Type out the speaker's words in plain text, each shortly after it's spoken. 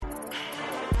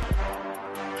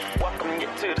Welcome you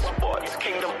to the sports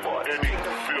kingdom. Feel the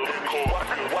cold.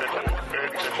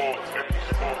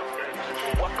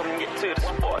 Welcome you to the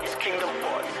sports kingdom.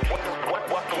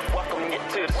 Welcome you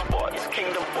to the sports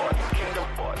kingdom.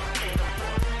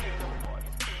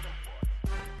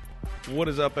 What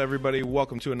is up, everybody?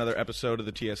 Welcome to another episode of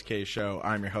the TSK Show.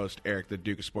 I'm your host, Eric, the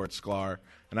Duke of Sports Sklar,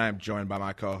 and I am joined by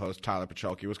my co-host, Tyler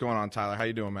Pacholke. What's going on, Tyler? How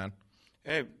you doing, man?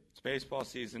 Hey, it's baseball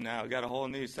season now. We got a whole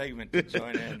new segment to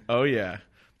join in. Oh, yeah.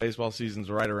 Baseball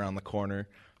season's right around the corner.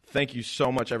 Thank you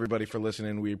so much, everybody, for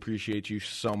listening. We appreciate you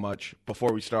so much.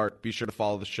 Before we start, be sure to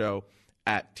follow the show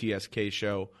at TSK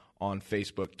Show on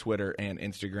Facebook, Twitter, and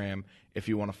Instagram. If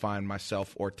you want to find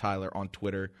myself or Tyler on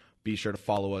Twitter, be sure to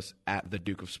follow us at the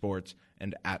Duke of Sports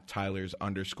and at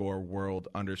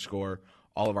Tyler's_world_.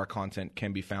 All of our content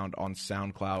can be found on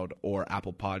SoundCloud or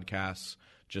Apple Podcasts.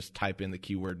 Just type in the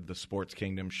keyword The Sports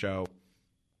Kingdom Show.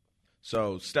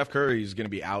 So Steph Curry is going to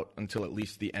be out until at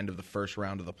least the end of the first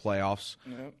round of the playoffs.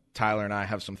 Yep. Tyler and I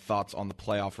have some thoughts on the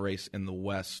playoff race in the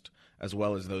West, as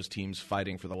well as those teams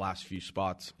fighting for the last few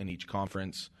spots in each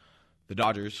conference. The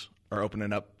Dodgers are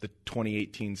opening up the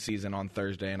 2018 season on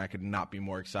Thursday, and I could not be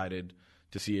more excited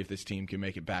to see if this team can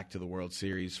make it back to the World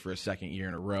Series for a second year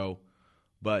in a row.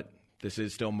 But this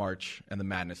is still March, and the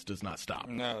madness does not stop.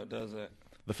 No, it doesn't.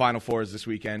 The Final Four is this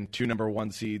weekend. 2 number 1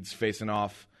 seeds facing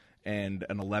off, and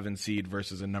an 11 seed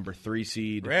versus a number 3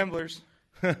 seed. Ramblers.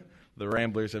 The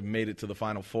Ramblers have made it to the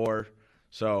Final Four.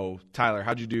 So, Tyler,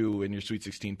 how'd you do in your Sweet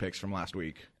 16 picks from last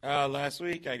week? Last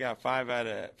week I got 5 out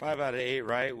of 8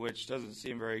 right, which doesn't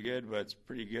seem very good, but it's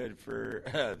pretty good for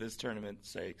this tournament's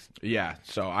sakes. Yeah,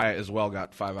 so I as well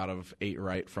got 5 out of 8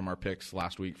 right from our picks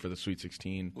last week for the Sweet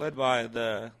 16. Led by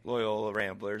the Loyola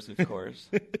Ramblers, of course.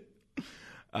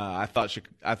 I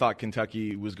thought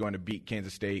Kentucky was going to beat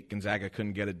Kansas State. Gonzaga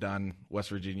couldn't get it done. West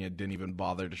Virginia didn't even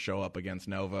bother to show up against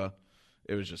Nova.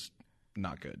 It was just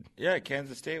not good. Yeah,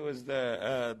 Kansas State was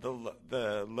the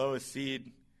lowest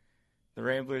seed the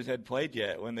Ramblers had played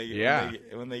yet when they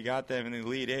got them in the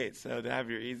Elite Eight. So to have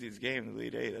your easiest game in the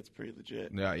Elite Eight, that's pretty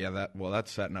legit. Yeah.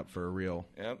 That's setting up for a real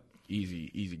Yep.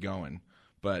 easy going.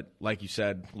 But like you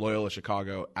said, Loyola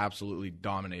Chicago absolutely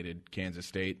dominated Kansas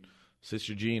State.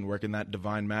 Sister Jean working that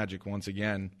divine magic once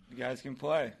again. You guys can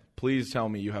play. Please tell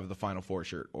me you have the Final Four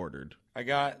shirt ordered. I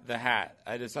got the hat.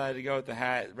 I decided to go with the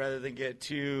hat rather than get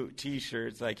 2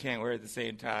 T-shirts I can't wear at the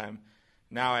same time.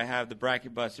 Now I have the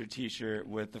Bracket Buster T-shirt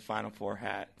with the Final Four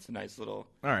hat. It's a nice little.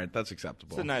 All right, that's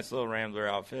acceptable. It's a nice little Rambler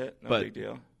outfit. No but big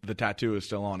deal. The tattoo is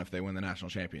still on if they win the national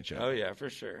championship. Oh yeah,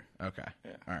 for sure. Okay.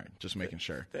 Yeah. All right, just making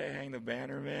sure. They hang the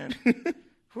banner, man.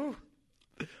 Whew.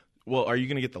 Well, are you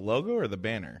going to get the logo or the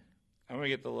banner? I'm gonna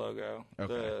get the logo.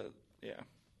 Okay. Yeah.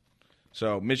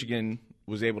 So Michigan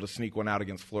was able to sneak one out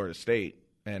against Florida State,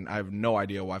 and I have no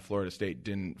idea why Florida State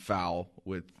didn't foul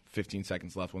with 15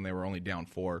 seconds left when they were only down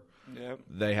 4. Yep.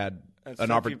 They had That's an stuff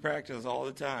you opportunity. practice all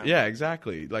the time. Yeah,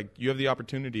 exactly. Like, you have the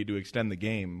opportunity to extend the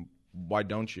game. Why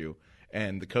don't you?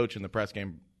 And the coach in the post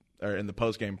game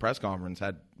press conference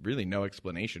had really no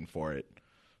explanation for it.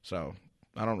 So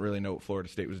I don't really know what Florida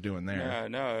State was doing there.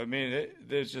 No. I mean,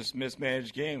 there's just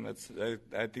mismanaged game. I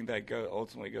think that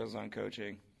ultimately goes on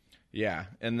coaching. Yeah,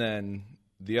 and then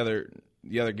the other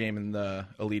game in the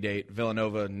Elite Eight,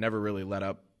 Villanova never really let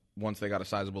up once they got a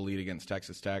sizable lead against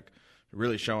Texas Tech,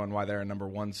 really showing why they're a number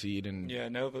 1 seed. And Yeah,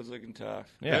 Nova's looking tough.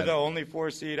 Yeah. They're the only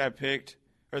 4 seed I picked,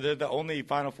 or they're the only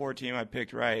Final Four team I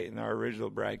picked right in our original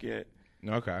bracket.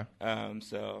 Okay.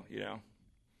 So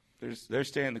they're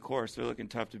staying the course. They're looking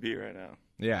tough to beat right now.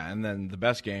 Yeah, and then the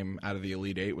best game out of the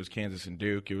Elite Eight was Kansas and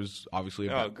Duke. It was obviously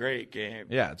Great game.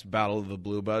 Yeah, it's battle of the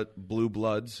blue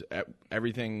bloods.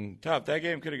 Everything Tough. That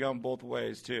game could have gone both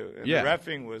ways too. And Yeah. the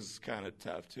reffing was kind of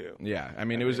tough too. Yeah, I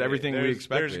mean, it was everything we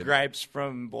expected. There's gripes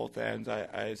from both ends,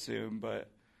 I assume, but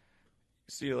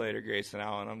see you later, Grayson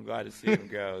Allen. I'm glad to see him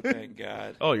go. Thank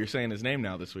God. Oh, you're saying his name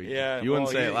now this week. Yeah, you wouldn't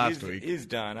say it last week. He's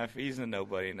done. He's a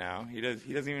nobody now. He doesn't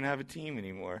even have a team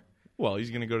anymore. Well,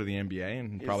 he's going to go to the NBA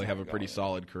and He's probably not have a pretty going.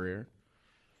 solid career.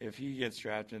 If he gets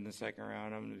drafted in the second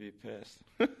round, I'm going to be pissed.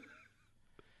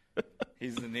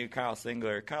 He's the new Kyle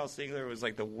Singler. Kyle Singler was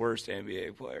like the worst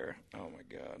NBA player. Oh,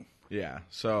 my God. Yeah,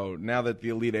 so now that the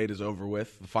Elite Eight is over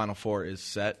with, the Final Four is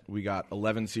set. We got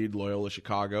 11 seed Loyola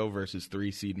Chicago versus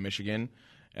 3 seed Michigan,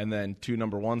 and then 2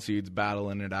 number 1 seeds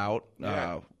battling it out.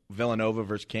 Yeah. Villanova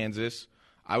versus Kansas.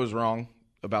 I was wrong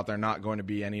about there not going to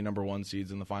be any number 1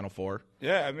 seeds in the Final Four.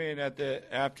 Yeah, I mean,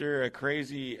 after a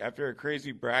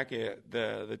crazy bracket,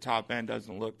 the top end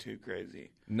doesn't look too crazy.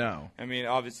 No. I mean,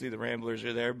 obviously the Ramblers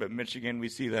are there, but Michigan, we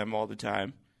see them all the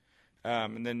time.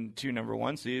 And then 2 number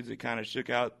 1 seeds, it kind of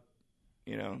shook out,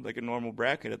 like a normal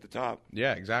bracket at the top.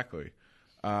 Yeah, exactly.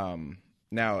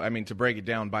 Now, I mean, to break it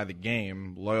down by the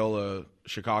game, Loyola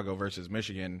Chicago versus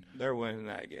Michigan. They're winning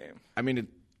that game. I mean,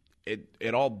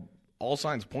 it all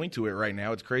signs point to it right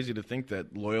now. It's crazy to think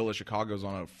that Loyola Chicago's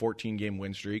on a 14-game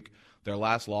win streak. Their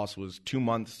last loss was 2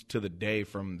 months to the day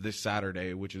from this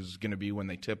Saturday, which is going to be when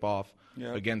they tip off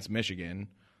against Michigan.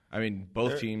 I mean,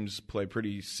 both teams play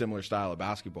pretty similar style of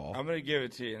basketball. I'm going to give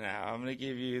it to you now. I'm going to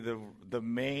give you the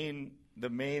main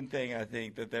thing I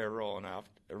think that they're rolling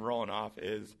off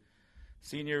is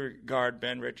senior guard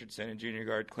Ben Richardson and junior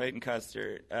guard Clayton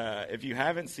Custer. If you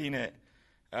haven't seen it,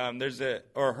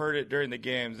 or heard it during the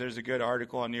games, there's a good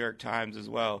article on New York Times as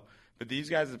well. But these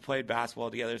guys have played basketball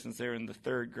together since they were in the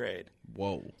 3rd grade.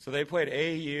 Whoa. So they played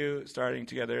AAU starting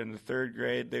together in the 3rd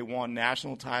grade. They won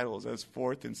national titles as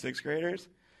 4th and 6th graders.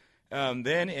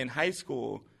 Then in high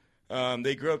school,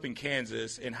 they grew up in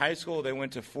Kansas. In high school, they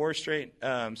went to 4 straight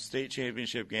state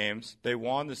championship games. They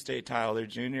won the state title their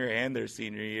junior and their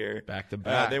senior year. Back to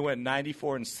back. They went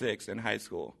 94-6 in high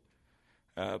school.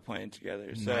 Playing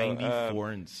together. So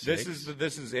 94-6.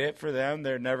 This is it for them.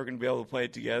 They're never going to be able to play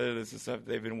it together. This is stuff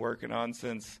they've been working on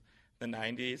since the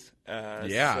 90s.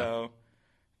 So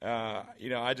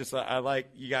I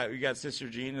like you got Sister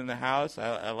Jean in the house.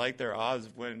 I like their odds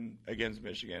of winning against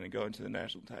Michigan and going to the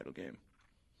national title game.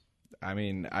 I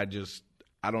mean, I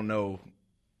don't know.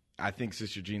 I think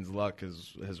Sister Jean's luck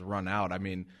has run out. I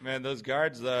mean, man, those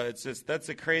guards though, that's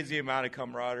a crazy amount of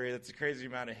camaraderie. That's a crazy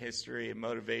amount of history and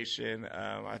motivation.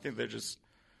 I think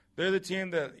they're the team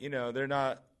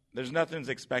that there's nothing's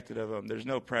expected of them. There's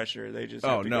no pressure. They just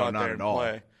have to go out there and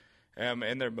play,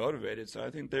 and they're motivated. So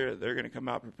I think they're going to come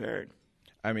out prepared.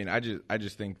 I mean, I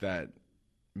just think that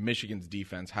Michigan's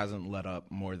defense hasn't let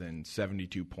up more than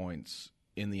 72 points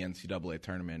in the NCAA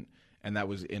tournament. And that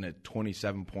was in a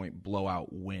 27-point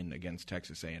blowout win against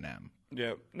Texas A&M.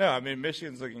 Yep. No, I mean,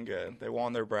 Michigan's looking good. They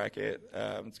won their bracket.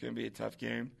 It's going to be a tough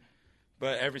game.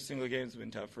 But every single game's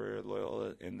been tough for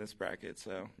Loyola in this bracket.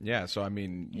 So yeah, so I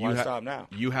mean, why stop now?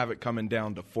 You have it coming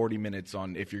down to 40 minutes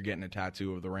on if you're getting a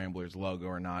tattoo of the Ramblers logo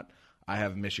or not. I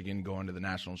have Michigan going to the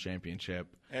national championship.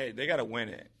 Hey, they got to win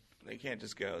it. They can't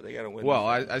just go. They got to win. Well,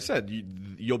 I said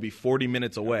you'll be 40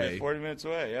 minutes away. 40 minutes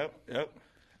away. Yep.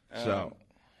 So.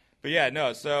 But yeah,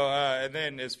 no. So and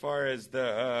then as far as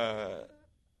the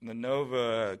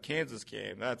Nova Kansas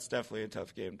game, that's definitely a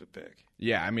tough game to pick.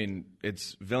 Yeah, I mean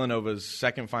it's Villanova's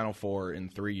second Final Four in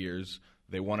 3 years.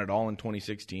 They won it all in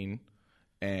 2016,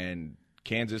 and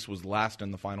Kansas was last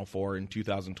in the Final Four in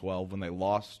 2012 when they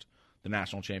lost the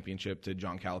national championship to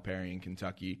John Calipari in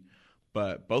Kentucky.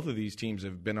 But both of these teams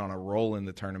have been on a roll in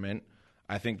the tournament.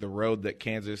 I think the road that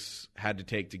Kansas had to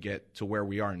take to get to where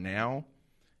we are now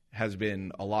has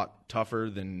been a lot tougher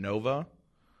than Nova,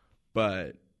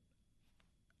 but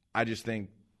I just think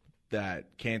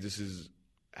that Kansas is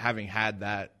having had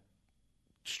that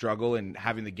struggle and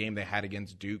having the game they had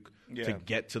against Duke to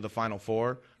get to the Final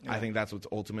Four. I think that's what's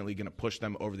ultimately going to push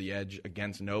them over the edge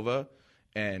against Nova.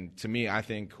 And to me, I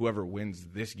think whoever wins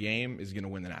this game is going to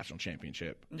win the national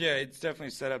championship. Yeah, it's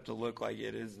definitely set up to look like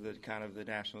it is the kind of the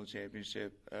national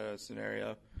championship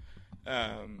scenario.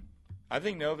 I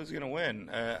think Nova's going to win.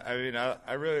 I mean,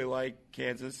 I really like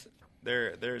Kansas.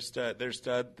 They're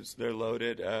studs. They're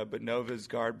loaded. But Nova's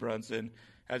guard Brunson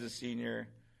as a senior,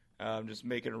 just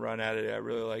making a run at it. I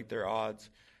really like their odds.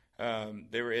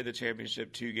 They were in the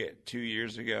championship 2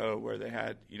 years ago, where they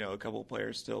had a couple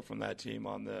players still from that team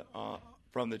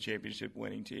from the championship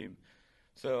winning team.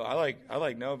 So I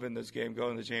like Nova in this game,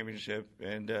 going to the championship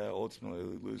and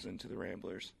ultimately losing to the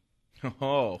Ramblers.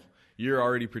 Oh, you're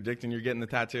already predicting you're getting the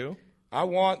tattoo? I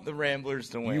want the Ramblers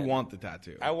to win. You want the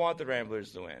tattoo? I want the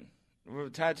Ramblers to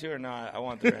win. Tattoo or not, I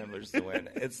want the Ramblers to win.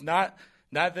 It's not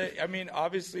that. I mean,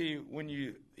 obviously,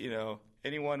 when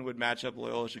anyone would match up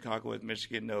Loyola Chicago with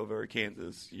Michigan, Nova, or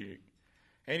Kansas.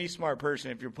 Any smart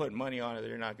person, if you're putting money on it,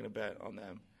 you're not going to bet on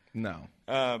them. No.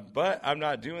 But I'm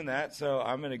not doing that, so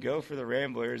I'm going to go for the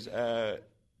Ramblers.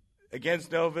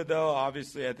 Against Nova, though,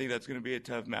 obviously, I think that's going to be a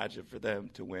tough matchup for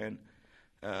them to win.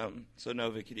 So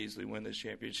Nova could easily win this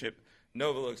championship.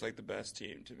 Nova looks like the best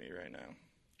team to me right now.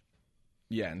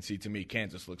 Yeah, and see, to me,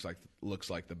 Kansas looks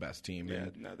like the best team. Yeah,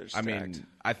 and, no, they're stacked. I mean,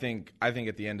 I think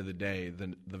at the end of the day,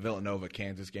 the Villanova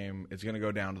Kansas game, it's going to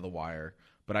go down to the wire.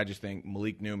 But I just think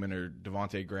Malik Newman or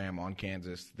Devontae Graham on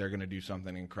Kansas, they're going to do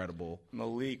something incredible.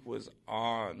 Malik was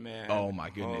on, man. Oh my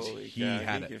goodness, he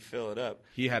could fill it up.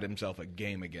 He had himself a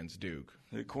game against Duke.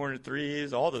 The corner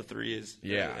threes, all the threes.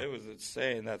 Yeah, it was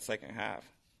insane that second half.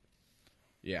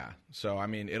 Yeah, so, I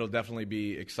mean, it'll definitely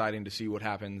be exciting to see what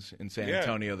happens in San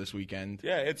Antonio this weekend.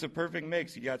 Yeah, it's a perfect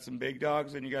mix. You got some big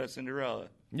dogs and you got a Cinderella.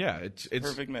 Yeah, it's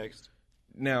perfect mix.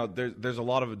 Now, there's a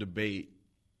lot of a debate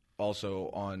also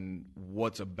on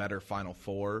what's a better Final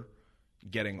Four,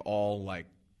 getting all like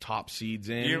top seeds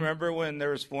in. Do you remember when there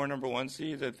was 4 number 1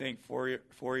 seeds? I think 4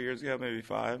 years ago, maybe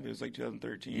 5. It was like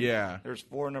 2013. Yeah. There was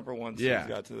 4 number 1 seeds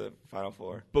got to the Final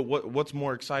Four. But what's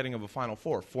more exciting of a Final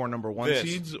Four? 4 number 1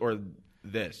 seeds or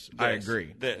this? I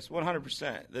agree. This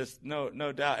 100%. This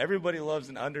no doubt. Everybody loves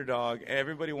an underdog.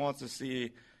 Everybody wants to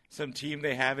see some team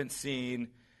they haven't seen.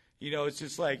 You know, it's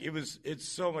just like it's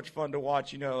so much fun to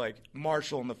watch. You know, like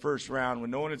Marshall in the first round when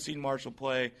no one had seen Marshall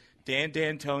play. Dan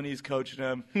D'Antoni's coaching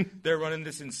them. They're running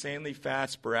this insanely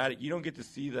fast, sporadic. You don't get to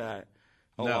see that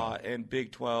a lot in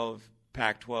Big 12,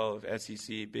 Pac-12,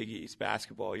 SEC, Big East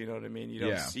basketball. You know what I mean? You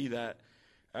don't see that.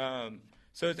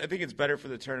 So I think it's better for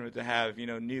the tournament to have, you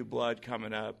know, new blood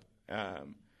coming up.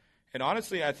 And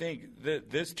honestly, I think that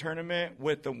this tournament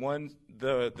with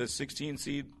the 16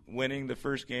 seed winning the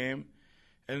first game,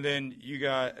 and then you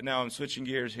got, now I'm switching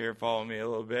gears here, follow me a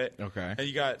little bit. Okay. And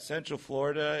you got Central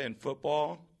Florida in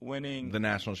football winning the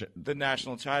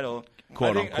national title.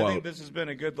 Quote I unquote. think this has been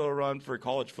a good little run for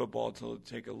college football to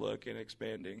take a look and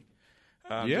expanding.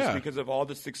 Just because of all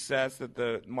the success that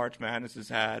the March Madness has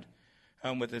had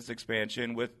with this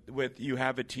expansion. With you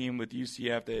have a team with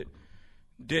UCF that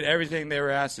did everything they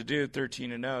were asked to do,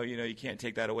 13-0. You know, you can't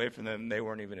take that away from them. They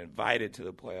weren't even invited to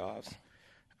the playoffs.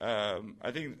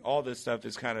 I think all this stuff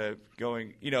is kind of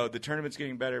going, you know, the tournament's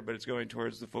getting better, but it's going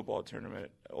towards the football tournament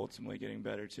ultimately getting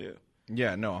better too.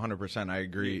 Yeah, no, 100%. I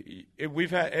agree.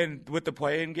 We've had, and with the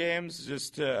play-in games,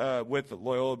 just with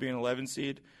Loyola being 11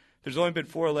 seed, there's only been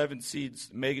 4 11 seeds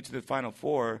make it to the Final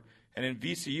Four. And in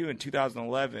VCU in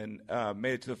 2011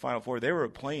 made it to the Final Four. They were a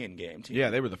play-in game team. Yeah,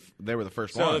 they were the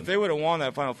first one. So if they would have won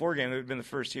that Final Four game, they would have been the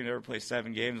first team to ever play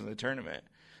 7 games in the tournament.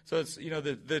 So it's, you know,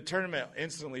 the tournament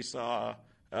instantly saw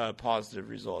positive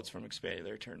results from expanding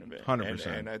their tournament. 100%.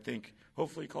 And I think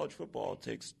hopefully college football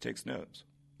takes notes.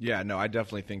 Yeah, no, I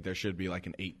definitely think there should be like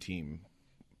an 8-team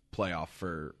playoff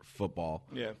for football.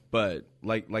 Yeah. But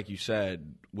like you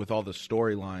said, with all the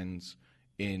storylines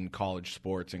in college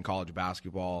sports and college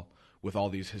basketball, with all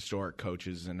these historic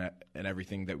coaches and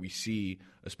everything that we see,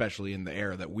 especially in the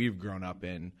era that we've grown up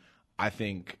in, I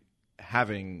think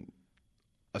having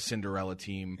a Cinderella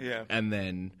team and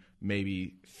then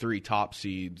maybe 3 top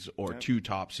seeds or 2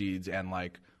 top seeds and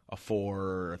like a 4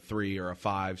 or a 3 or a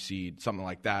 5 seed, something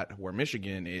like that, where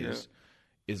Michigan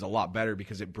is a lot better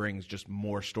because it brings just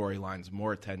more storylines,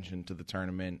 more attention to the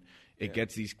tournament. It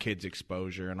gets these kids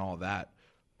exposure and all that.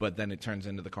 But then it turns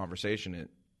into the conversation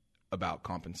about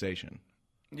compensation.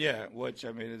 Yeah, which,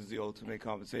 I mean, is the ultimate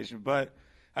compensation. But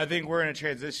I think we're in a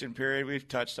transition period. We've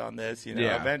touched on this. You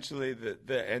know, eventually the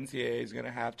NCAA is going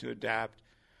to have to adapt.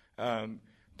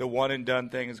 The one-and-done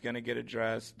thing is going to get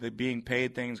addressed. The being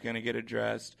paid thing is going to get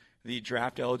addressed. The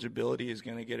draft eligibility is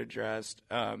going to get addressed.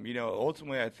 You know,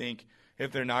 ultimately, I think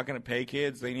if they're not going to pay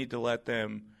kids, they need to let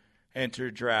them enter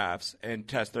drafts and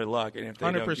test their luck. And if they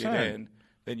 100%. don't get in,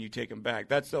 then you take them back.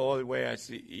 That's the only way I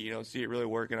see it really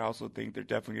working. I also think they're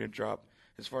definitely going to drop,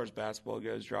 as far as basketball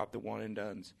goes, drop the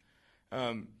one-and-dones.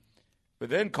 But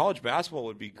then college basketball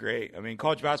would be great. I mean,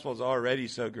 college basketball is already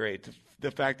so great. The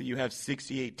fact that you have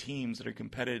 68 teams that are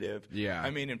competitive. Yeah.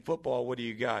 I mean, in football, what do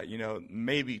you got? You know,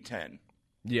 maybe 10.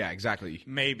 Yeah, exactly.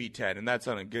 Maybe 10, and that's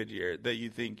on a good year that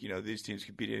you think, you know, these teams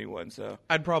could beat anyone. So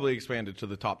I'd probably expand it to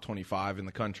the top 25 in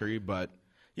the country, but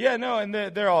yeah, no, and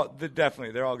they're all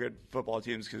good football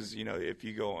teams because, you know, if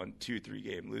you go on 2-3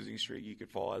 game losing streak, you could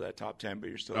fall out of that top 10, but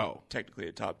you're still technically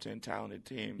a top 10 talented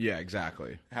team. Yeah,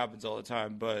 exactly. It happens all the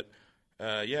time, but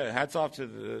hats off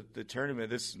to the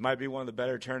tournament. This might be one of the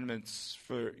better tournaments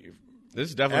for. This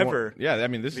is definitely ever.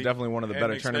 This is definitely one of the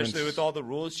better tournaments. Especially with all the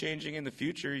rules changing in the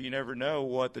future, you never know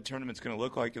what the tournament's going to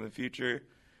look like in the future.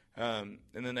 In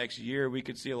the next year, we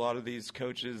could see a lot of these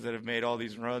coaches that have made all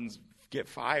these runs get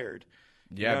fired.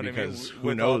 Yeah, you know because what I mean? who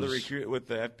with knows? All the with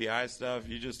the FBI stuff,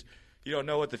 you don't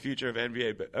know what the future of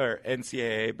NBA or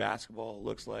NCAA basketball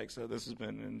looks like. So this has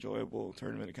been an enjoyable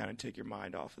tournament to kind of take your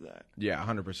mind off of that. Yeah,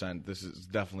 100%. This has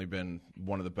definitely been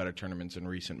one of the better tournaments in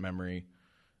recent memory.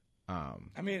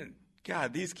 I mean,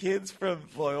 God, these kids from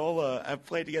Loyola have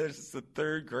played together since the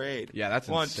 3rd grade. Yeah, that's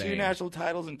insane. Won 2 national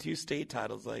titles and 2 state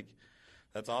titles. Like,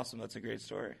 that's awesome. That's a great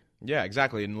story. Yeah,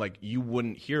 exactly. And, like, you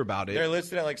wouldn't hear about it. They're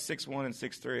listed at, like, 6'1" and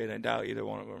 6'3", and I doubt either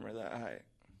one of them are that high.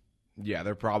 Yeah,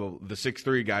 they're probably – the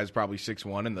 6'3" guy's probably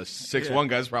 6'1", and the 6'1"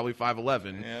 guy's probably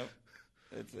 5'11". Yep.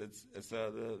 It's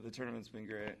the tournament's been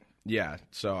great. Yeah,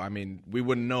 so, I mean, we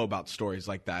wouldn't know about stories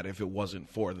like that if it wasn't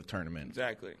for the tournament.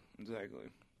 Exactly.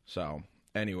 So,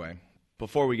 anyway,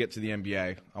 before we get to the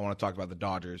NBA, I want to talk about the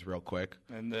Dodgers real quick.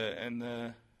 And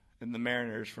the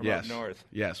Mariners from up north.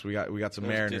 Yes, we got some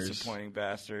Those Mariners. Disappointing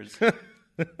bastards.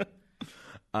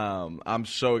 I'm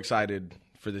so excited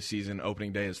for the season.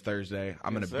 Opening day is Thursday.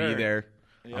 I'm going to be there.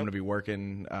 Yep. I'm going to be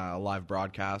working a live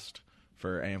broadcast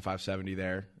for AM 570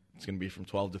 there. It's going to be from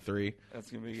 12 to 3.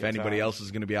 That's going to be If anybody else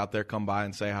is going to be out there, come by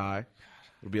and say hi.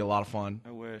 It'll be a lot of fun.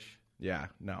 I wish. Yeah,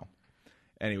 no.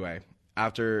 Anyway,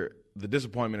 after the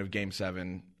disappointment of Game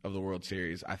 7 of the World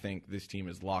Series, I think this team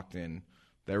is locked in.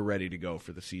 They're ready to go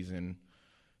for the season.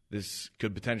 This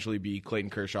could potentially be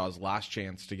Clayton Kershaw's last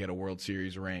chance to get a World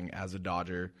Series ring as a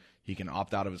Dodger. He can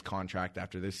opt out of his contract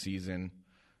after this season.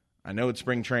 I know it's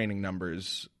spring training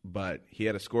numbers, but he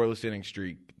had a scoreless inning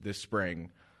streak this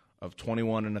spring of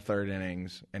 21 and a third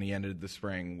innings, and he ended the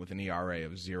spring with an ERA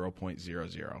of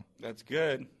 0.00. That's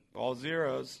good. All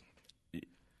zeros.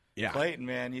 Yeah. Clayton,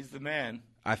 man, he's the man.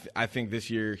 I think this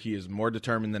year he is more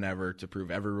determined than ever to prove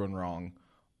everyone wrong.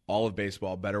 All of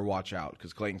baseball better watch out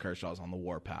because Clayton Kershaw is on the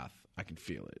warpath. I can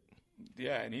feel it.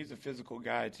 Yeah, and he's a physical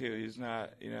guy, too. He's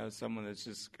not, someone that's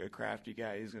just a crafty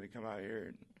guy. He's going to come out here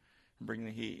and bring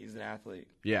the heat. He's an athlete.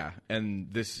 Yeah,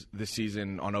 and this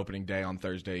season on opening day on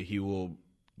Thursday, he will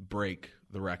break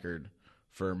the record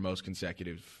for most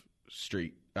consecutive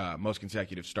starts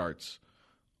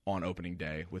on opening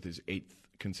day with his 8th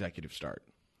consecutive start.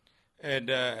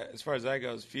 And as far as that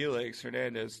goes, Felix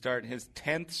Hernandez starting his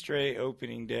 10th straight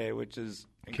opening day, which is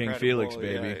incredible. King Felix,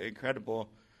 baby. Yeah, incredible.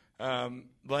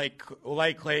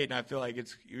 Like Clayton, I feel like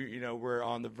it's we're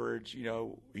on the verge.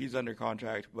 He's under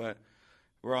contract, but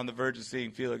we're on the verge of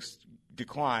seeing Felix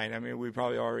decline. I mean, we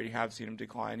probably already have seen him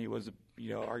decline. He was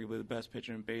arguably the best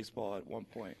pitcher in baseball at one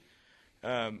point.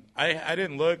 I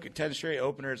didn't look 10 straight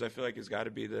openers. I feel like it's got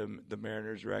to be the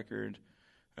Mariners record.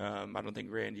 I don't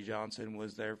think Randy Johnson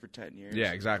was there for 10 years.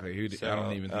 Yeah, exactly. I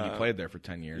don't even think he played there for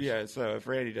 10 years. Yeah, so if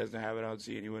Randy doesn't have it, I don't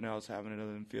see anyone else having it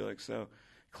other than Felix. So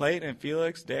Clayton and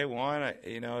Felix, day one,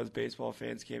 as baseball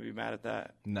fans, can't be mad at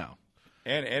that. No.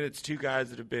 And it's two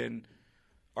guys that have been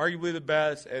arguably the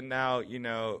best, and now,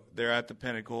 they're at the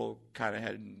pinnacle kind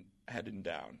of heading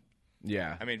down.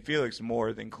 Yeah. I mean, Felix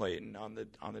more than Clayton on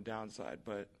the downside,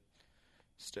 but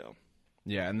still.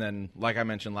 Yeah, and then, like I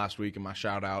mentioned last week in my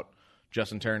shout-out,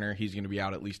 Justin Turner, he's going to be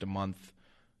out at least a month.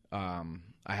 I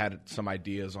had some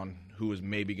ideas on who was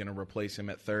maybe going to replace him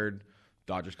at third.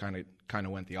 Dodgers kind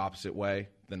of went the opposite way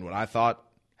than what I thought.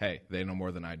 Hey, they know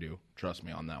more than I do. Trust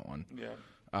me on that one.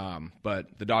 Yeah.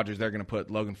 But the Dodgers, they're going to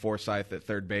put Logan Forsythe at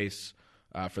third base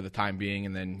for the time being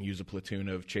and then use a platoon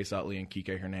of Chase Utley and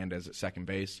Kike Hernandez at second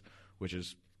base, which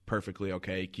is perfectly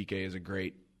okay. Kike is a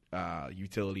great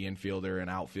utility infielder and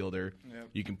outfielder. Yep.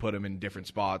 You can put him in different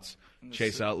spots.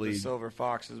 Chase Utley. The Silver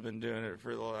Fox has been doing it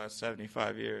for the last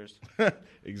 75 years.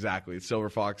 Exactly. Silver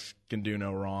Fox can do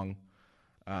no wrong.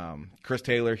 Chris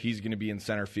Taylor, he's going to be in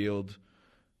center field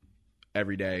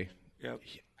every day. Yep.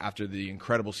 After the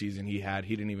incredible season he had,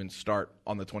 he didn't even start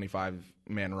on the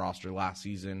 25-man roster last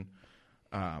season.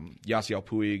 Yasiel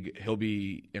Puig, he'll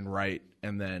be in right.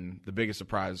 And then the biggest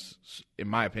surprise, in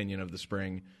my opinion, of the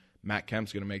spring, Matt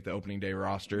Kemp's going to make the opening day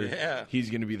roster. Yeah. He's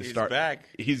going to be He's back.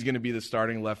 He's going to be the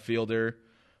starting left fielder.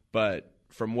 But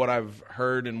from what I've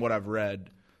heard and what I've read,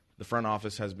 the front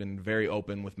office has been very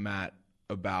open with Matt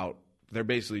about they're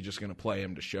basically just going to play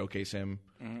him to showcase him,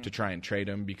 to try and trade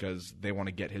him because they want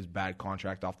to get his bad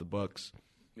contract off the books.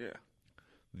 Yeah.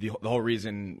 The whole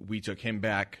reason we took him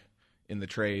back in the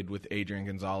trade with Adrian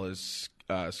Gonzalez,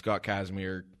 Scott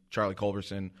Kazmir, Charlie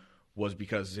Culberson was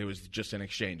because it was just an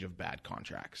exchange of bad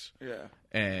contracts. Yeah.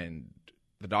 And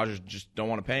the Dodgers just don't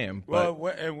want to pay him. Well,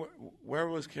 But where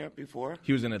was Kemp before?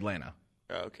 he was in Atlanta.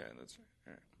 Oh, okay, that's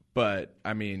right. But,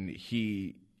 I mean,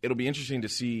 it'll be interesting to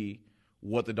see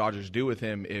what the Dodgers do with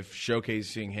him if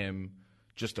showcasing him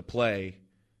just to play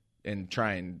and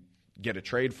try and get a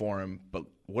trade for him. But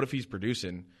what if he's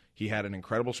producing? He had an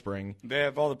incredible spring. They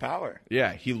have all the power.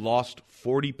 Yeah, he lost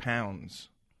 40 pounds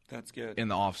That's good. in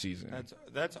the offseason.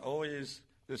 That's always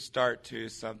the start to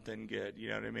something good. You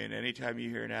know what I mean? Anytime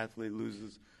you hear an athlete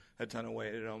loses a ton of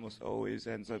weight, it almost always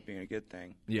ends up being a good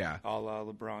thing. Yeah. A la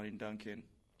LeBron and Duncan.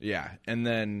 Yeah, and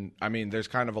then, I mean, there's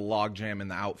kind of a logjam in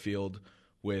the outfield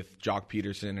with Jock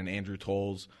Peterson and Andrew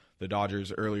Tolles. The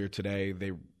Dodgers earlier today,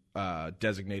 they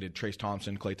designated Trace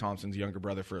Thompson, Klay Thompson's younger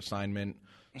brother, for assignment.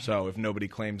 So if nobody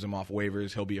claims him off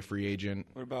waivers, he'll be a free agent.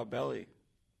 What about Belly?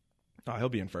 Oh, he'll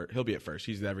be at first.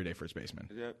 He's the everyday first baseman.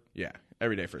 Yep. Yeah,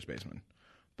 everyday first baseman.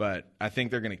 But I think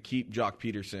they're going to keep Jock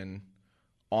Peterson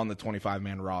on the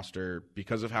 25-man roster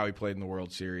because of how he played in the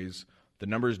World Series. The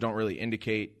numbers don't really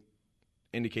indicate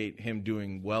him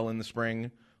doing well in the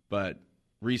spring, but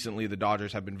recently the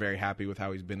Dodgers have been very happy with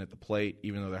how he's been at the plate,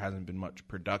 even though there hasn't been much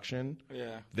production.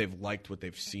 Yeah. They've liked what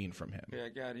they've seen from him. Yeah,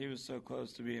 God, he was so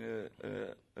close to being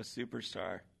a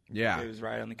superstar. Yeah. He was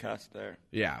right on the cusp there.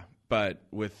 Yeah, but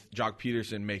with Jock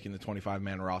Peterson making the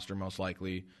 25-man roster most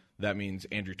likely, that means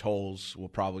Andrew Tolles will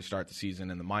probably start the season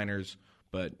in the minors,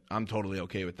 but I'm totally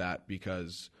okay with that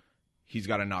because he's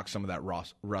got to knock some of that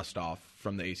rust off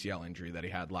from the ACL injury that he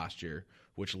had last year,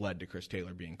 which led to Chris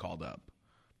Taylor being called up.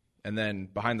 And then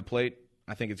behind the plate,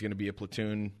 I think it's going to be a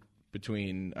platoon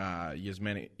between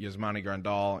Yasmani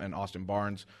Grandal and Austin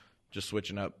Barnes, just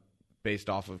switching up based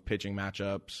off of pitching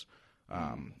matchups,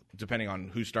 depending on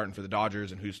who's starting for the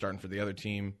Dodgers and who's starting for the other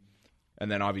team. And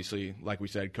then obviously, like we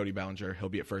said, Cody Bellinger, he'll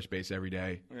be at first base every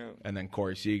day. Yeah. And then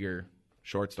Corey Seager,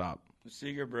 shortstop. The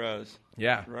Seager Bros.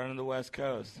 Yeah. Running the West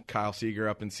Coast. Kyle Seager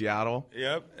up in Seattle.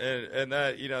 Yep. And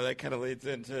that, that kind of leads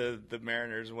into the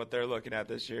Mariners and what they're looking at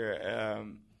this year.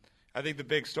 I think the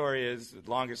big story is the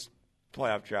longest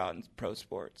playoff drought in pro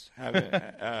sports.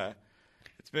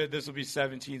 This will be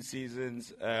 17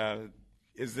 seasons.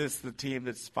 Is this the team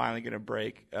that's finally going to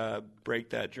break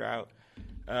that drought?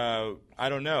 I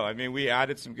don't know. I mean, we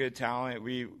added some good talent.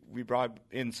 We brought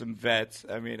in some vets.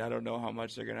 I mean, I don't know how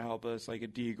much they're going to help us, like a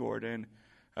D. Gordon.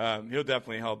 He'll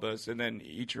definitely help us. And then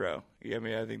Ichiro. I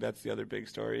mean, I think that's the other big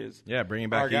story is bringing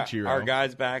back Ichiro. Our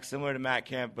guy's back, similar to Matt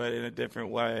Kemp, but in a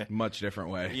different way. Much different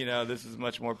way. This is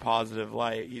much more positive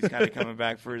light. He's kind of coming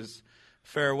back for his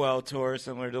farewell tour,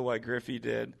 similar to what Griffey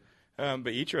did. But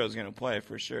Ichiro's going to play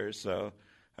for sure. So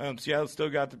Seattle still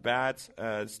got the bats,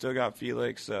 still got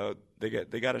Felix, so they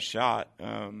got a shot.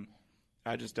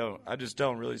 I just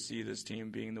don't really see this team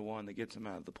being the one that gets them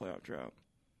out of the playoff drought.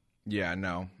 Yeah,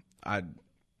 no, I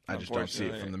just don't see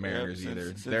it from the Mariners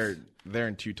either. They're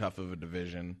in too tough of a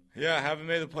division. Yeah, haven't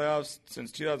made the playoffs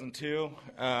since 2002.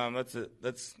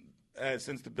 That's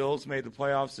since the Bills made the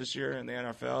playoffs this year in the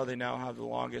NFL. They now have the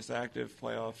longest active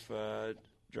playoff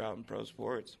drought in pro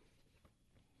sports.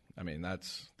 I mean,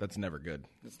 that's never good.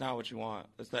 That's not what you want.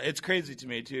 It's crazy to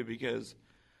me too because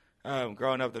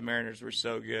growing up, the Mariners were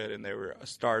so good and they were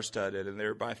star-studded and they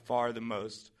were by far the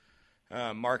most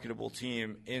marketable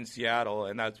team in Seattle,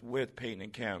 and that's with Peyton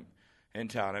and Kemp in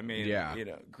town. I mean,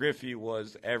 Griffey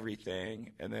was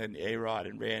everything, and then A-Rod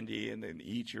and Randy, and then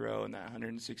Ichiro and that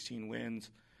 116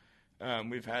 wins.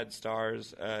 We've had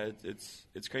stars.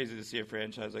 It's crazy to see a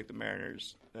franchise like the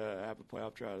Mariners have a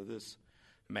playoff drought of this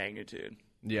magnitude.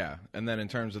 Yeah, and then in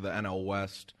terms of the NL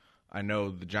West, I know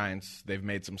the Giants, they've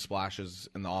made some splashes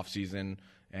in the offseason,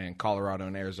 and Colorado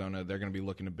and Arizona, they're going to be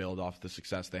looking to build off the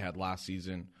success they had last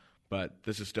season. But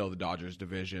this is still the Dodgers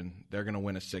division. They're going to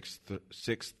win a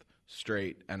sixth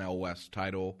straight NL West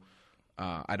title.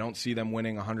 I don't see them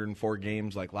winning 104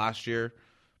 games like last year,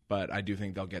 but I do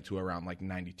think they'll get to around like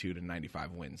 92 to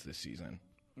 95 wins this season.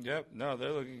 Yep. No,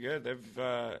 they're looking good. They've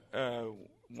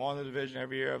won the division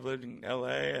every year. I've lived in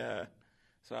L.A.,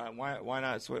 so why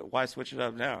not? Why switch it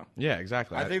up now? Yeah,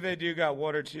 exactly. I think they do got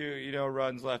one or two,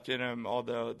 runs left in them.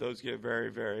 Although those get very,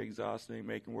 very exhausting,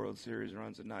 making World Series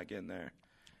runs and not getting there.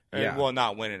 Yeah. Well,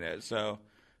 not winning it. So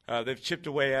they've chipped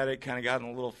away at it, kind of gotten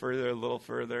a little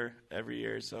further every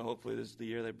year. So hopefully this is the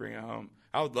year they bring it home.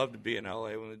 I would love to be in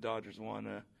L.A. when the Dodgers won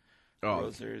a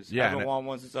World Series. Yeah, I haven't won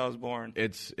one since I was born.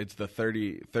 It's the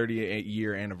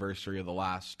 38-year anniversary of the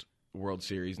last World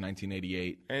Series,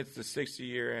 1988. And it's the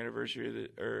 60-year anniversary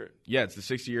it's the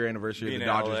 60-year anniversary of the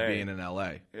Dodgers being in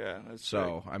L.A. Yeah, that's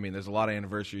so sick. I mean, there's a lot of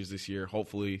anniversaries this year.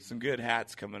 Hopefully, some good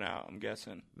hats coming out, I'm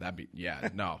guessing.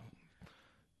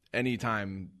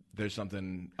 Anytime there's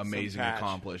something amazing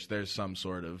accomplished, there's some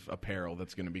sort of apparel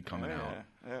that's going to be coming out.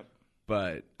 Yep.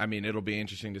 But I mean, it'll be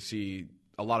interesting to see.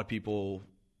 A lot of people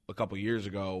a couple years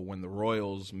ago, when the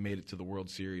Royals made it to the World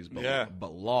Series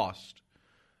but lost,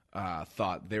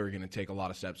 thought they were going to take a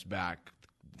lot of steps back,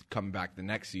 coming back the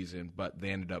next season, but they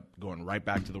ended up going right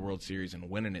back to the World Series and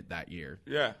winning it that year.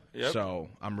 Yeah. Yep. So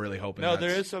I'm really hoping. No,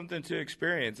 there is something to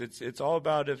experience. It's all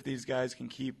about if these guys can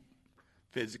keep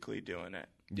physically doing it.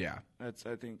 Yeah, that's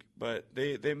I think. But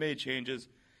they made changes,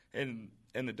 and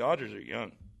the Dodgers are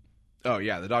young. Oh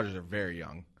yeah, the Dodgers are very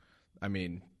young. I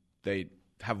mean, they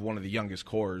have one of the youngest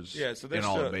cores in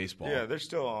all of baseball. Yeah, they're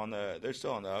still on the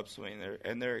upswing. They're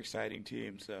an exciting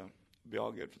team, so it'll be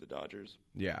all good for the Dodgers.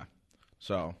 Yeah.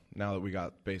 So now that we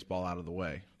got baseball out of the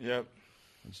way, yep.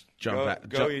 Let's jump back.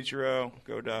 Go Ichiro,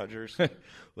 go Dodgers.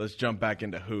 Let's jump back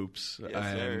into hoops. Yes,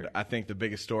 and sir. I think the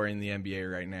biggest story in the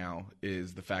NBA right now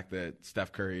is the fact that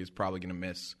Steph Curry is probably going to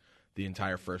miss the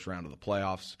entire first round of the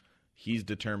playoffs. He's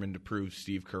determined to prove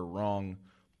Steve Kerr wrong,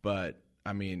 but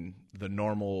I mean, the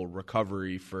normal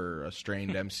recovery for a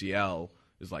strained MCL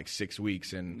is like 6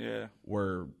 weeks, and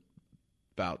we're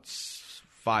about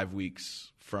 5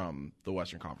 weeks from the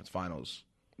Western Conference Finals.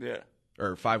 Yeah.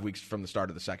 Or 5 weeks from the start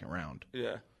of the second round.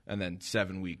 Yeah. and then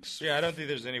 7 weeks. Yeah, I don't think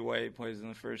there's any way he plays in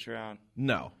the first round.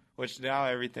 No. Which now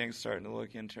everything's starting to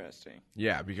look interesting.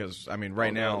 Yeah, because I mean,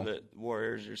 right now the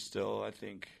Warriors are still, I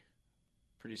think,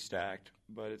 pretty stacked.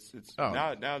 But it's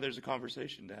now there's a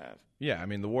conversation to have. Yeah, I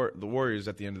mean the Warriors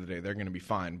at the end of the day, they're going to be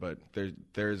fine, but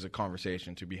there is a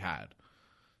conversation to be had.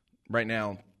 Right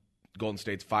now, Golden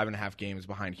State's 5.5 games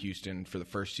behind Houston for the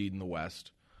first seed in the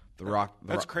West.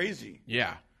 That's crazy.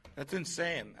 Yeah, that's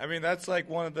insane. I mean, that's like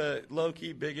one of the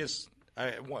low-key biggest,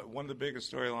 one of the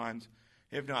biggest storylines,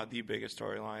 if not the biggest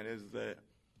storyline, is that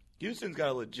Houston's got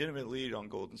a legitimate lead on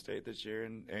Golden State this year,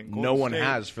 and Golden no one State,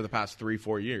 has for the past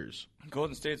 3-4 years.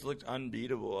 Golden State's looked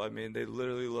unbeatable. I mean, it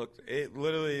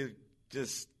literally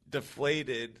just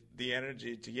deflated the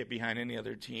energy to get behind any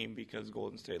other team because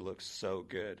Golden State looks so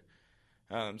good.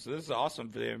 So this is awesome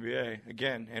for the NBA.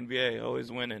 Again, NBA always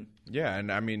winning. Yeah,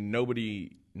 and I mean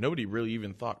nobody really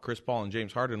even thought Chris Paul and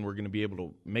James Harden were going to be able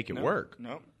to make it work.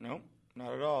 No,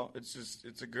 not at all.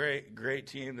 It's a great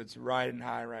team that's riding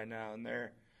high right now, and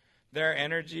their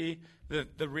energy.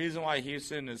 The reason why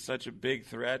Houston is such a big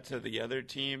threat to the other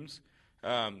teams,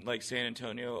 like San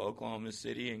Antonio, Oklahoma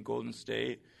City, and Golden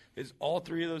State, is all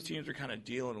three of those teams are kind of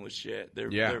dealing with shit.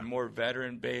 They're more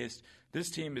veteran based. This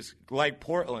team is like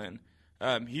Portland.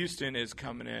 Houston is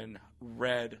coming in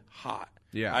red hot.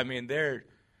 Yeah, I mean they're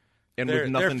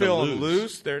feeling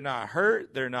loose. They're not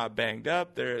hurt. They're not banged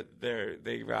up.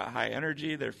 They got high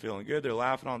energy. They're feeling good. They're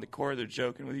laughing on the court. They're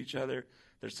joking with each other.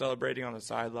 They're celebrating on the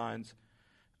sidelines.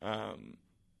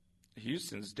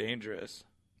 Houston's dangerous.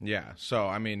 Yeah. So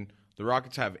I mean, the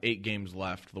Rockets have 8 games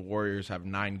left. The Warriors have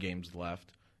 9 games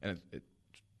left. And it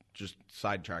just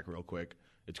sidetrack real quick.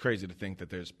 It's crazy to think that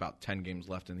there's about 10 games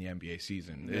left in the NBA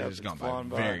season. It has gone by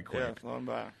very quick. Yeah, flown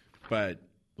by. But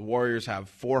the Warriors have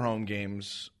 4 home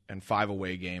games and 5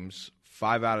 away games.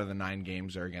 5 out of the 9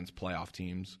 games are against playoff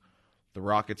teams. The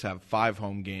Rockets have 5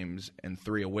 home games and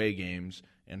 3 away games,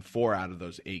 and 4 out of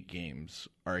those 8 games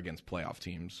are against playoff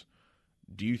teams.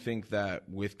 Do you think that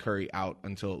with Curry out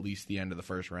until at least the end of the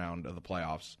first round of the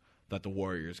playoffs, that the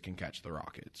Warriors can catch the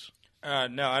Rockets?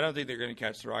 No, I don't think they're going to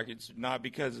catch the Rockets. Not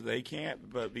because they can't,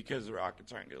 but because the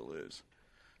Rockets aren't going to lose.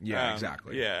 Yeah,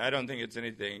 exactly. Yeah, I don't think it's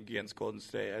anything against Golden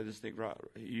State. I just think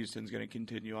Houston's going to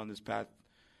continue on this path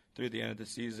through the end of the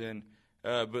season.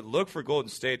 But look for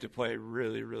Golden State to play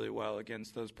really, really well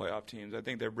against those playoff teams. I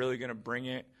think they're really going to bring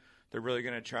it. They're really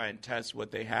going to try and test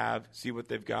what they have, see what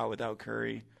they've got without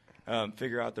Curry,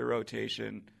 figure out their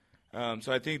rotation.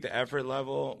 So I think the effort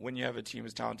level, when you have a team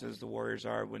as talented as the Warriors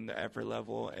are, when the effort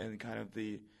level and kind of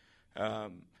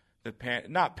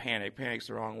not panic's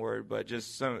the wrong word, but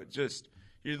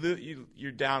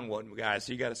you're down one guy,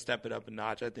 so you got to step it up a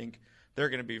notch. I think they're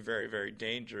going to be very, very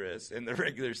dangerous in the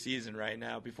regular season right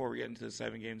now before we get into the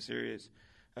 7-game series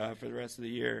for the rest of the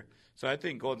year. So I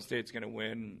think Golden State's going to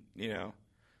win.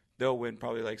 They'll win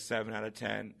probably like 7 out of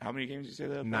 10. How many games did you say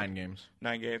that? 9 games.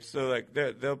 9 games. So like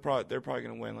they're probably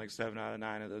going to win like 7 out of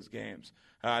 9 of those games.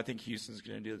 I think Houston's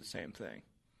going to do the same thing.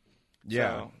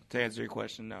 Yeah. So, to answer your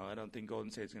question, no, I don't think Golden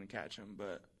State's going to catch them,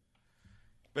 but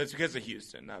it's because of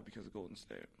Houston, not because of Golden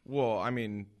State. Well, I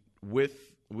mean, with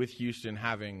Houston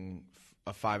having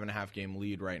a 5.5 game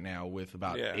lead right now, with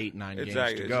about 8-9 games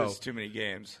to go, it's just too many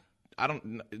games.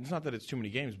 It's not that it's too many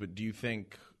games, but do you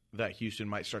think that Houston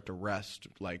might start to rest?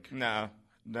 Like, no.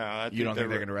 You don't think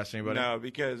they're going to rest anybody? No,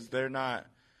 because they're not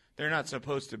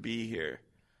supposed to be here.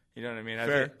 You know what I mean?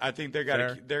 Fair. I think they're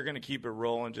going to keep it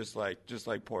rolling, just like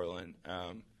Portland.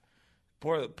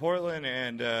 Portland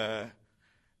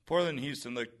and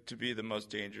Houston look to be the most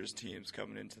dangerous teams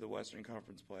coming into the Western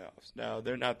Conference playoffs. Now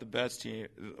they're not the best team.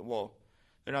 Well,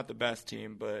 they're not the best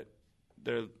team, but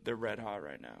they're red hot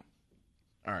right now.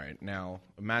 All right, now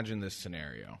imagine this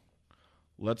scenario.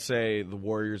 Let's say the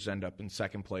Warriors end up in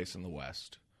second place in the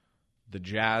West. The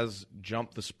Jazz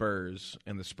jump the Spurs,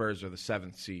 and the Spurs are the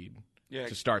 7th seed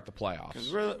to start the playoffs.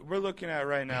 Because we're looking at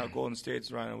right now, Golden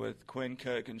State's running with Quinn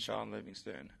Cook and Sean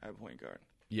Livingston at point guard.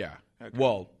 Yeah. Okay.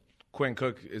 Well, Quinn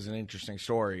Cook is an interesting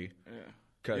story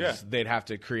because they'd have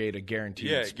to create a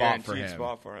guaranteed spot for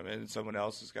him, and someone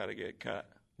else has got to get cut.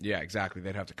 Yeah, exactly.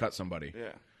 They'd have to cut somebody.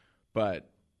 Yeah. But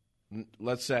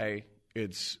let's say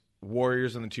it's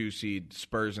Warriors in the 2 seed,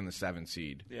 Spurs in the 7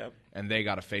 seed. Yep. And they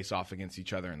got to face off against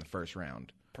each other in the first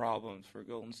round. Problems for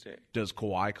Golden State. Does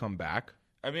Kawhi come back?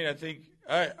 I mean,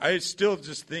 I still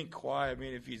just think Kawhi, I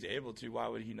mean, if he's able to, why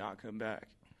would he not come back?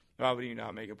 Why would he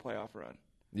not make a playoff run?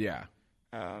 Yeah.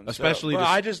 Especially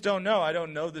I just don't know. I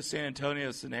don't know the San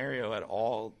Antonio scenario at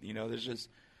all. There's just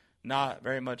not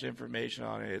very much information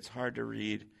on it. It's hard to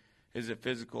read. Is it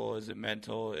physical? Is it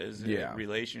mental? Is it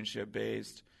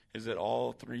relationship-based? Is it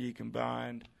all 3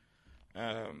 combined?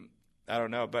 I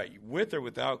don't know, but with or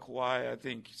without Kawhi, I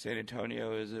think San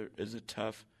Antonio is a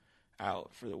tough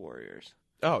out for the Warriors.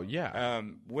 Oh yeah.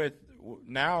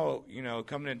 Now,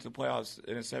 coming into the playoffs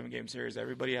in a 7-game series,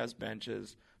 everybody has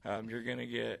benches. You're going to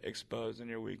get exposed in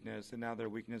your weakness, and now their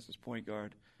weakness is point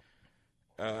guard.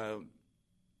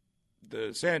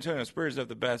 The San Antonio Spurs have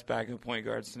the best backup point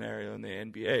guard scenario in the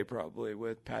NBA, probably,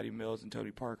 with Patty Mills and Tony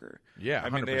Parker. Yeah, 100%. I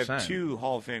mean, they have 2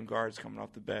 Hall of Fame guards coming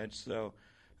off the bench, so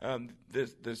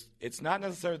this it's not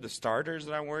necessarily the starters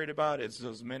that I'm worried about. It's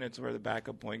those minutes where the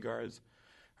backup point guards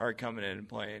are coming in and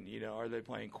playing. Are they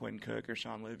playing Quinn Cook or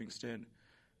Sean Livingston?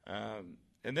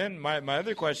 And then my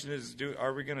other question is,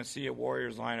 are we going to see a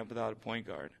Warriors lineup without a point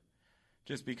guard?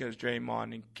 Just because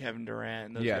Draymond and Kevin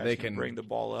Durant, those guys can bring the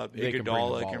ball up.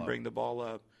 Iguodala can bring the ball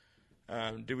up.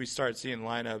 Do we start seeing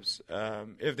lineups?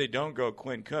 If they don't go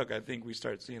Quinn Cook, I think we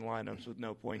start seeing lineups with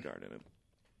no point guard in them.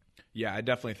 Yeah, I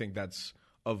definitely think that's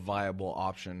a viable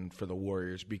option for the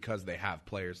Warriors because they have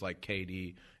players like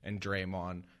KD and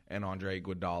Draymond and Andre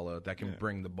Iguodala that can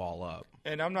bring the ball up.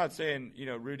 And I'm not saying,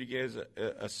 Rudy Gay is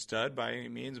a stud by any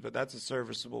means, but that's a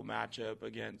serviceable matchup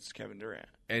against Kevin Durant.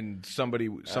 And somebody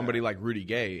like Rudy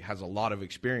Gay has a lot of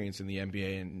experience in the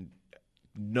NBA and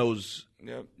knows.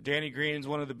 Yep. Danny Green's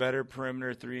one of the better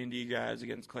perimeter 3-and-D guys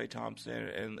against Klay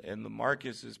Thompson, and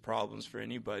LaMarcus's problems for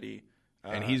anybody.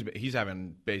 And he's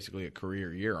having basically a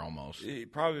career year almost.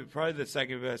 Probably the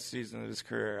second best season of his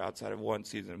career outside of one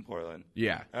season in Portland.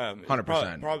 Yeah,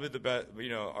 100%. Probably the best,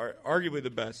 arguably the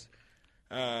best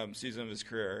season of his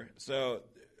career. So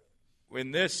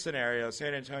in this scenario,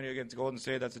 San Antonio against Golden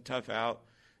State, that's a tough out.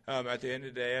 At the end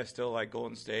of the day, I still like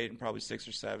Golden State and probably 6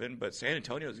 or 7, but San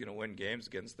Antonio is going to win games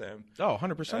against them. Oh,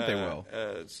 100% they will.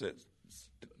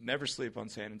 Never sleep on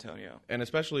San Antonio. And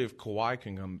especially if Kawhi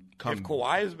can come. If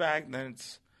Kawhi is back, then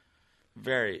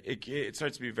it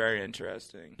starts to be very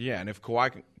interesting. Yeah, and if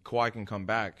Kawhi can come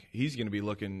back, he's going to be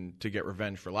looking to get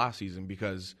revenge for last season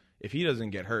because if he doesn't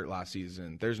get hurt last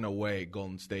season, there's no way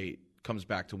Golden State comes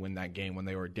back to win that game when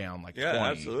they were down 20. Yeah,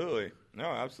 absolutely. No,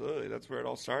 absolutely. That's where it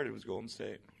all started was Golden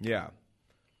State. Yeah.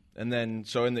 And then,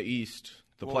 so in the East,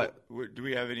 do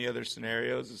we have any other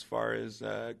scenarios as far as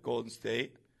Golden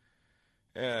State?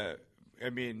 I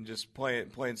mean, just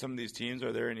playing some of these teams.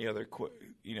 Are there any other,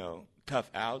 tough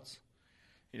outs?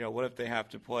 What if they have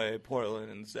to play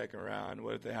Portland in the second round?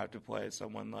 What if they have to play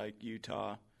someone like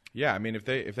Utah? Yeah, I mean, if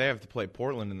they have to play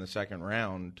Portland in the second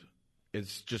round,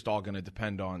 it's just all going to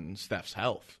depend on Steph's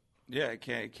health. Yeah,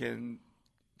 can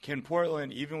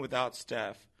Portland, even without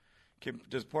Steph,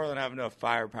 does Portland have enough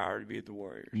firepower to beat the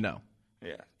Warriors? No.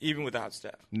 Yeah, even without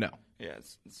Steph. No.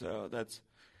 Yes, so that's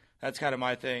kind of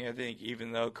my thing. I think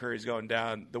even though Curry's going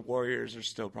down, the Warriors are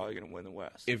still probably going to win the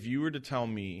West. If you were to tell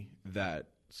me that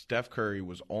Steph Curry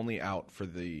was only out for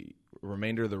the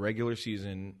remainder of the regular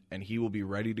season and he will be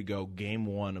ready to go game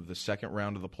 1 of the second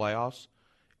round of the playoffs,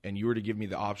 and you were to give me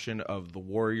the option of the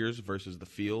Warriors versus the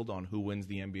field on who wins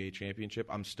the NBA championship,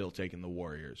 I'm still taking the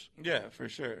Warriors. Yeah, for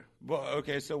sure. Well,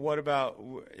 okay, so what about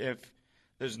if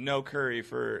there's no Curry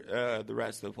for the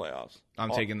rest of the playoffs?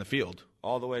 I'm taking the field.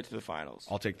 All the way to the finals.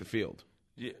 I'll take the field.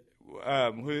 Yeah.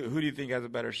 Who do you think has a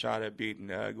better shot at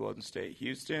beating Golden State,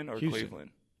 Houston or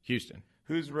Cleveland? Houston.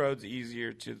 Whose road's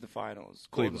easier to the finals,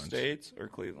 Golden State's or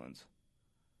Cleveland's?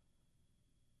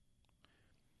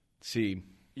 See,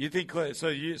 you think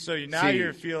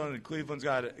you're feeling that Cleveland's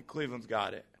got it. Cleveland's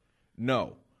got it.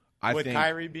 No, with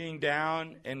Kyrie being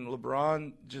down and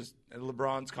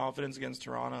LeBron's confidence against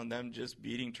Toronto and them just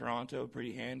beating Toronto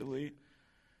pretty handily.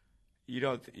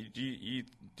 Do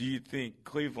you think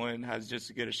Cleveland has just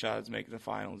as good a shot at making the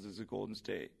finals as a Golden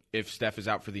State? If Steph is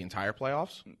out for the entire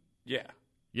playoffs? Yeah.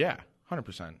 Yeah,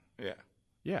 100%. Yeah.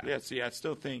 Yeah. Yeah, see, I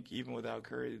still think even without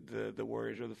Curry, the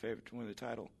Warriors are the favorite to win the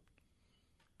title.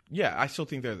 Yeah, I still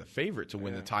think they're the favorite to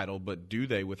win the title, but do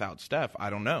they without Steph? I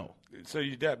don't know. So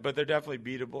but they're definitely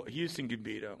beatable. Houston can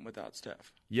beat them without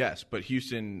Steph. Yes, but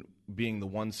Houston being the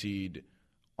 1 seed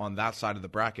on that side of the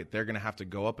bracket, they're going to have to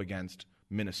go up against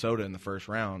Minnesota in the first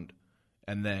round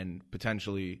and then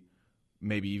potentially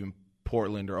maybe even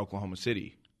Portland or Oklahoma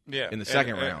City in the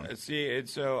second round.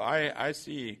 So I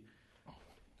see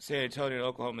San Antonio and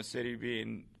Oklahoma City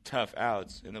being tough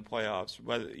outs in the playoffs,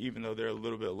 even though they're a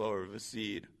little bit lower of a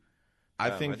seed. I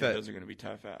think those are going to be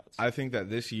tough outs. I think that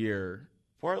this year,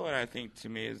 Portland, I think to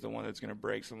me, is the one that's going to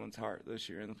break someone's heart this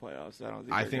year in the playoffs.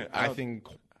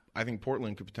 I think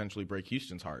Portland could potentially break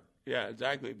Houston's heart. Yeah,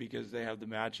 exactly, because they have the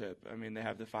matchup. I mean, they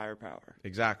have the firepower.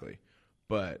 Exactly,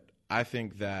 but I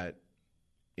think that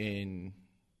in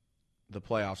the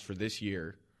playoffs for this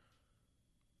year,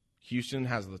 Houston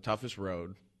has the toughest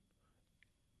road.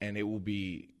 and it will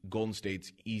be Golden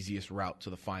State's easiest route to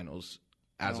the finals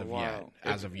as of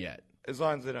yet. As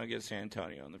long as they don't get San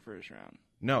Antonio in the first round.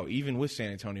 No, even with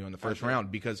San Antonio in the first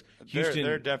round, because Houston...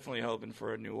 They're definitely hoping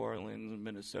for a New Orleans,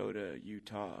 Minnesota,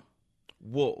 Utah.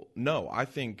 Well, no, I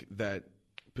think that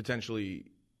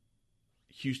potentially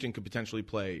Houston could potentially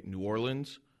play New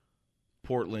Orleans,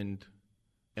 Portland,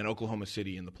 and Oklahoma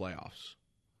City in the playoffs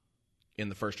in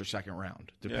the first or second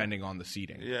round, depending on the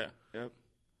seeding. Yeah, yep.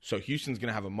 So Houston's going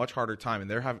to have a much harder time, and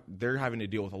they're having to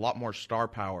deal with a lot more star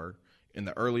power in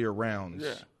the earlier rounds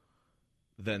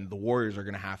than the Warriors are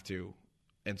going to have to.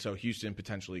 And so Houston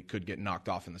potentially could get knocked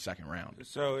off in the second round.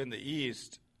 So in the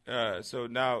East, so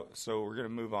we're going to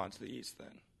move on to the East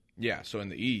then. Yeah, so in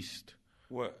the East,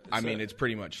 I mean, it's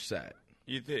pretty much set.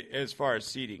 You think, as far as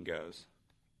seeding goes?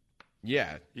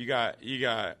 Yeah. You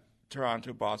got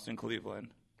Toronto, Boston, Cleveland.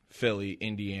 Philly,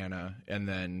 Indiana, and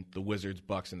then the Wizards,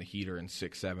 Bucks, and the Heat are in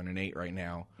 6, 7, and 8 right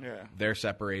now. Yeah. They're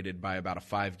separated by about a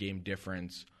 5-game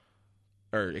difference.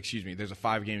 There's a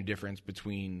 5-game difference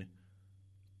between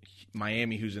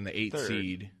Miami, who's in the 8th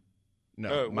seed.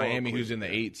 No, Miami, who's in the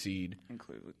 8th seed. And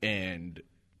Cleveland. And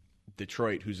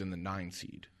Detroit, who's in the 9th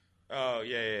seed. Oh,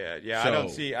 yeah. So,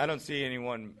 I don't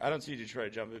see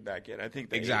Detroit jumping back in. I think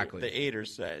the 8 are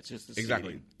set. It's just the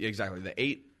seeding. Exactly. The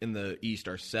 8 in the East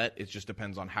are set. It just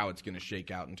depends on how it's going to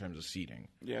shake out in terms of seeding.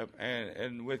 Yep.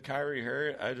 And with Kyrie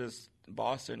hurt,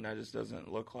 Boston just doesn't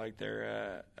look like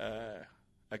they're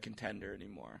a contender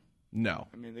anymore. No.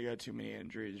 I mean, they got too many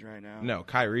injuries right now. No,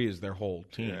 Kyrie is their whole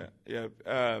team. Yeah.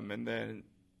 And then,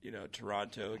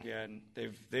 Toronto again.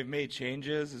 They've made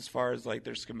changes as far as like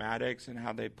their schematics and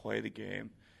how they play the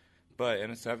game. But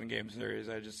in a 7-game series,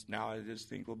 I just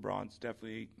think LeBron's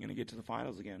definitely going to get to the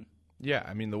finals again. Yeah,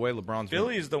 I mean, the way LeBron's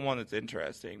Philly is the one that's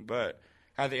interesting, but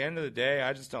at the end of the day,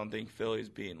 I just don't think Philly's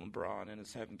beating LeBron in a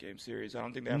 7-game series. I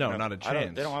don't think they have not a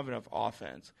chance. They don't have enough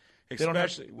offense,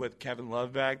 especially with Kevin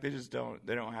Love back. They just don't.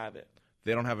 They don't have it.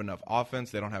 They don't have enough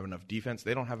offense. They don't have enough defense.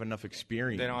 They don't have enough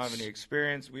experience. They don't have any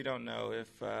experience. We don't know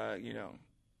if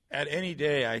at any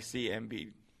day I see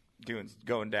Embiid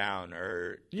going down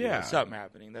or something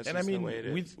happening. That's just the way it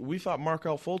is. We thought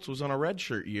Markelle Fultz was on a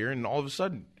redshirt year, and all of a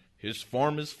sudden his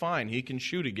form is fine. He can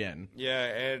shoot again. Yeah,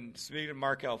 and speaking of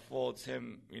Markelle Fultz,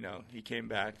 he came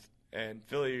back, and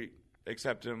Philly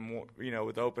accepted him,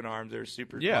 with open arms. They were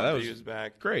super pumped that he was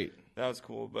back. Great. That was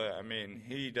cool, but, I mean,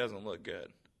 he doesn't look good.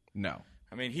 No.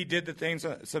 I mean, he did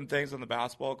some things on the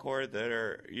basketball court that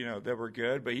are, that were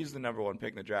good, but he's the number 1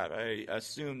 pick in the draft. I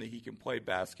assume that he can play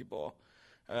basketball.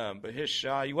 But his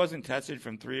shot, he wasn't tested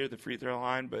from 3 at the free throw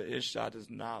line, but his shot does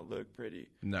not look pretty.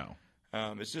 No.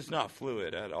 It's just not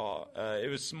fluid at all. It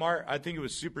was smart. I think it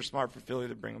was super smart for Philly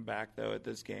to bring him back, though, at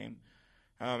this game.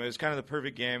 It was kind of the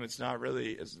perfect game. It's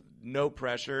no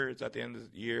pressure. It's at the end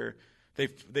of the year.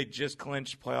 They just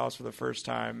clinched playoffs for the first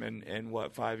time in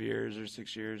 5 years or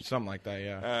 6 years? Something like that,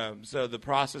 yeah. So the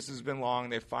process has been long.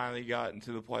 They finally got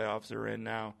into the playoffs they're in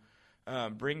now.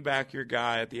 Bring back your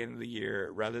guy at the end of the year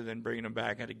rather than bringing him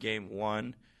back at a game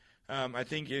 1. I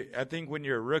think when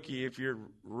you're a rookie, if your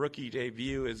rookie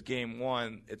debut is game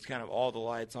 1, it's kind of all the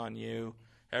lights on you.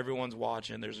 Everyone's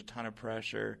watching. There's a ton of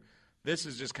pressure. This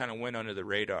is just kind of went under the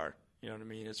radar. You know what I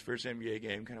mean? His first NBA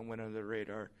game kind of went under the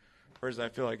radar. Whereas I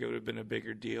feel like it would have been a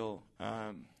bigger deal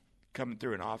coming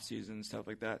through an off season and stuff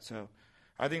like that. So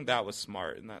I think that was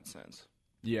smart in that sense.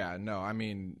 Yeah, no, I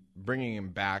mean, bringing him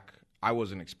back, I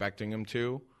wasn't expecting him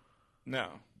to. No.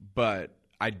 But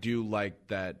I do like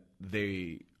that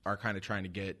they are kind of trying to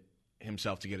get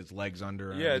himself to get his legs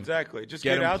under him. Yeah, exactly. Just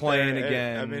get him out playing there.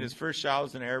 again. I mean, his first shot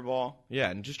was an air ball. Yeah,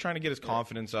 and just trying to get his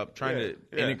confidence up, trying to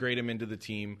integrate him into the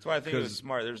team. That's why I think it was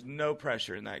smart. There's no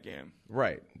pressure in that game.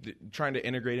 Right. Trying to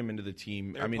integrate him into the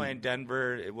team. They were playing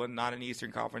Denver. It was not an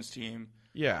Eastern Conference team.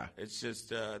 Yeah. It's just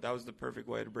that was the perfect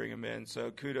way to bring him in. So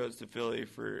kudos to Philly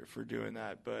for doing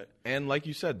that. And like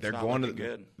you said, they're going to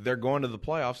the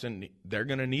playoffs, and they're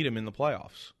going to need him in the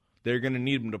playoffs. They're going to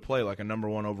need him to play like a number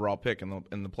 1 overall pick in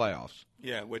the playoffs.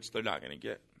 Yeah, which they're not going to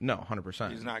get. No,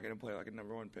 100%. He's not going to play like a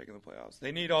number 1 pick in the playoffs.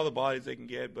 They need all the bodies they can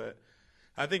get, but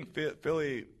I think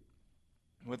Philly,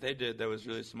 what they did that was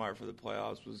really smart for the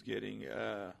playoffs was getting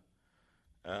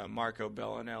Marco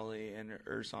Bellinelli and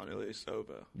Ersan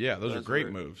Ilyasova. Yeah, those are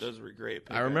great moves. Those were great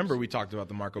pickups. I remember we talked about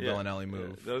the Marco Bellinelli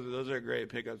move. Yeah, those are great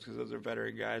pickups because those are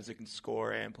veteran guys that can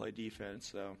score and play defense.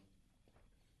 So.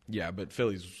 Yeah, but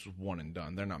Philly's one and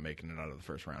done. They're not making it out of the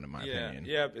first round, in my opinion.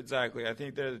 Yeah, exactly. I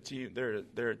think they're the team.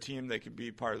 They're a team that could be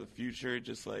part of the future,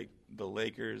 just like the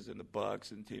Lakers and the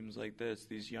Bucks and teams like this.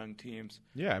 These young teams.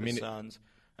 Yeah, I mean, the Suns.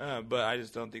 But I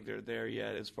just don't think they're there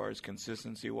yet as far as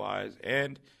consistency wise.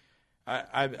 And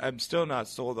I'm still not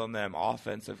sold on them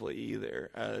offensively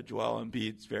either. Joel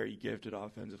Embiid's very gifted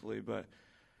offensively, but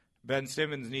Ben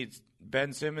Simmons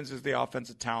is the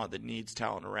offensive talent that needs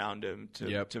talent around him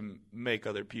to make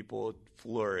other people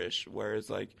flourish.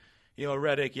 Whereas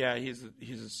Redick, yeah,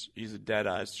 he's a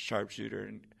dead-eye sharpshooter,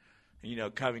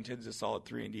 and Covington's a solid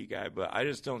 3-and-D guy, but I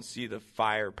just don't see the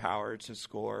firepower to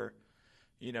score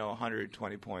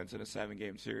 120 points in a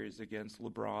 7-game series against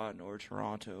LeBron or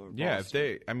Toronto or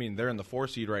Boston. Yeah, they're in the 4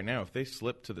 seed right now. If they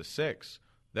slip to the 6,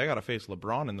 they got to face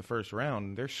LeBron in the first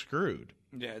round. They're screwed.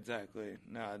 Yeah, exactly.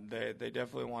 No, they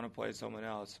definitely want to play someone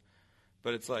else.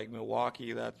 But it's like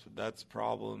Milwaukee, that's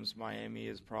problems. Miami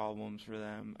is problems for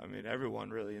them.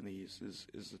 Everyone really in the East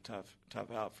is a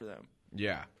tough out for them.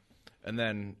 Yeah. And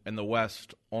then in the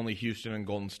West, only Houston and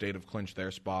Golden State have clinched their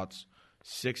spots.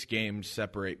 6 games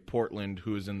separate Portland,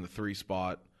 who is in the 3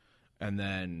 spot, and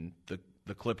then the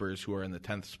Clippers, who are in the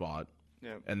 10th spot.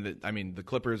 Yeah. And the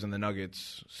Clippers and the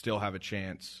Nuggets still have a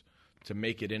chance to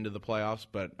make it into the playoffs,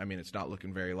 but it's not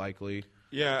looking very likely.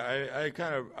 Yeah, I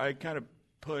kind of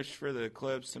pushed for the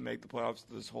Clips to make the playoffs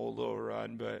this whole little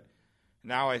run, but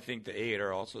now I think the 8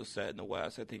 are also set in the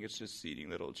West. I think it's just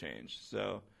seeding that'll change.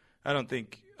 So I don't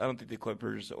think the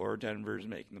Clippers or Denver's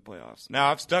making the playoffs.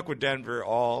 Now I've stuck with Denver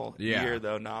all year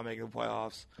though, not making the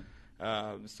playoffs.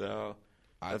 So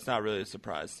that's not really a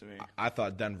surprise to me. I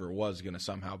thought Denver was going to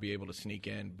somehow be able to sneak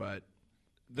in, but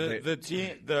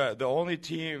the only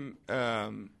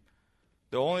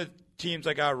teams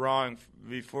I got wrong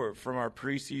before from our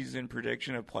preseason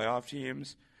prediction of playoff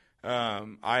teams,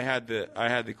 I had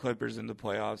the Clippers in the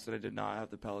playoffs, and I did not have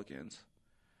the Pelicans.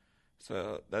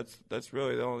 So that's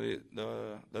really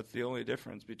the only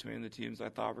difference between the teams I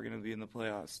thought were going to be in the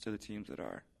playoffs to the teams that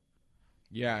are.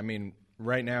 Yeah,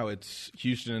 right now it's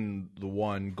Houston in the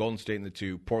 1, Golden State in the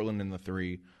 2, Portland in the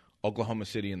 3, Oklahoma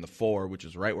City in the 4, which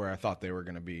is right where I thought they were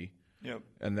going to be. Yep.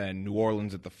 And then New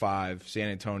Orleans at the 5, San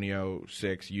Antonio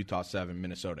 6, Utah 7,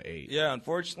 Minnesota 8. Yeah,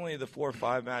 unfortunately, the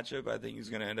 4-5 matchup I think is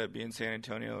going to end up being San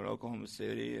Antonio and Oklahoma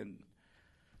City, and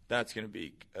that's going to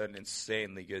be an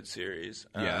insanely good series.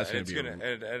 Yeah, that's going to be.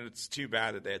 And it's too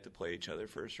bad that they have to play each other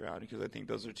first round, because I think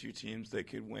those are 2 teams that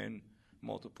could win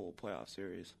multiple playoff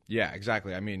series. Yeah,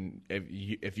 exactly.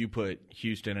 If you put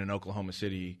Houston and Oklahoma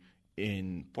City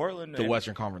in Portland, the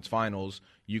Western Conference Finals,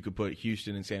 you could put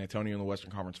Houston and San Antonio in the Western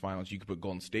Conference Finals. You could put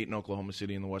Golden State and Oklahoma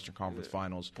City in the Western Conference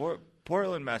Finals.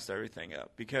 Portland messed everything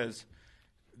up, because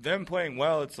them playing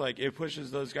well, it's like it pushes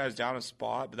those guys down a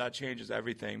spot, but that changes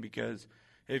everything, because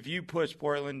if you push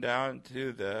Portland down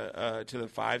to the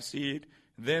 5 seed,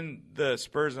 then the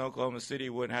Spurs and Oklahoma City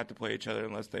wouldn't have to play each other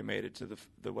unless they made it to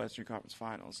the Western Conference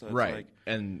Finals. So it's right.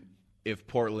 And if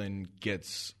Portland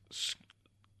gets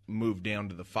moved down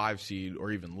to the 5 seed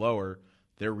or even lower,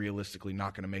 they're realistically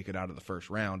not going to make it out of the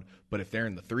first round. But if they're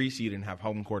in the 3 seed and have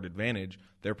home court advantage,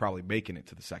 they're probably making it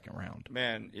to the second round.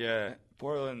 Man, yeah,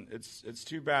 Portland. It's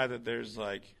too bad that there's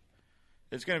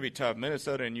it's going to be tough.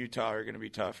 Minnesota and Utah are going to be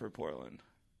tough for Portland.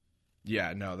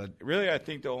 Yeah, no, really, I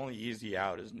think the only easy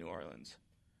out is New Orleans.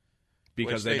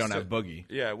 Because they don't have Boogie.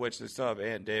 Yeah, which they still have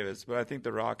Ant Davis. But I think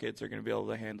the Rockets are going to be able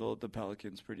to handle the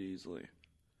Pelicans pretty easily.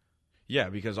 Yeah,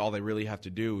 because all they really have to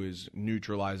do is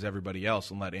neutralize everybody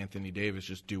else and let Anthony Davis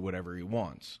just do whatever he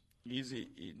wants.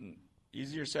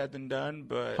 Easier said than done,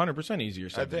 but 100% easier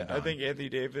said than done. I think Anthony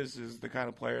Davis is the kind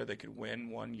of player that could win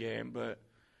one game, but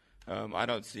I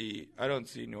don't see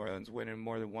New Orleans winning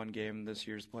more than one game in this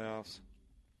year's playoffs.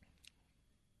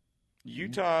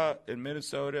 Utah and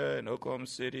Minnesota and Oklahoma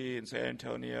City and San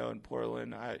Antonio and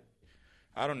Portland, I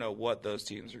don't know what those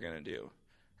teams are going to do.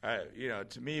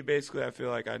 To me, basically, I feel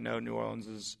like I know New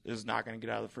Orleans is not going to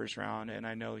get out of the first round, and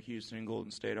I know Houston and Golden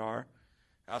State are.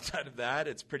 Outside of that,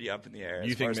 it's pretty up in the air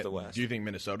as far as the West. Do you think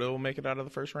Minnesota will make it out of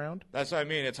the first round? That's what I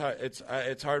mean.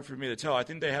 It's hard for me to tell. I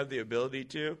think they have the ability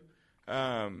to,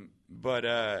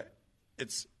 but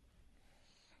it's.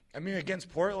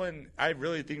 Against Portland, I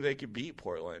really think they could beat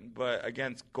Portland, but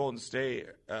against Golden State,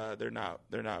 they're not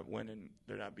winning.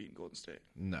 They're not beating Golden State.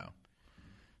 No.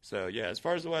 So yeah, as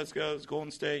far as the West goes, Golden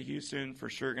State, Houston for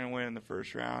sure going to win in the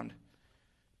first round.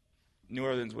 New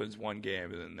Orleans wins one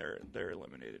game and then they're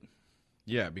eliminated.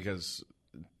 Yeah, because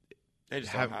they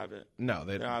just don't have it. No,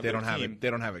 they don't have it. They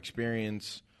don't have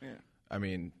experience. Yeah.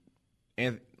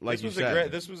 And like you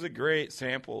said, this was a great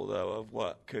sample though of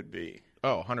what could be.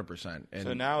 Oh, 100%. And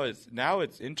so now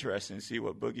it's interesting to see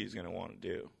what Boogie's going to want to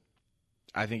do.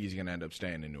 I think he's going to end up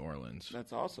staying in New Orleans.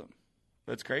 That's awesome.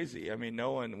 That's crazy.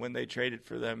 No one, when they traded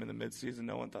for them in the midseason,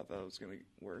 no one thought that was going to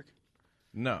work.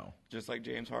 No. Just like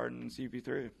James Harden and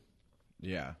CP3.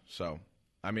 Yeah. So,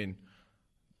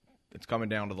 it's coming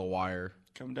down to the wire.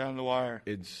 Come down the wire.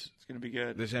 It's going to be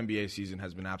good. This NBA season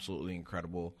has been absolutely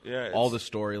incredible. Yeah, all the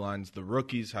storylines, the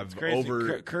rookies have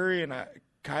Kyrie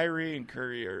and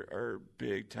Curry are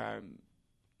big time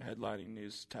headlining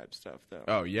news type stuff though.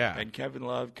 Oh yeah, and Kevin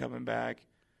Love coming back.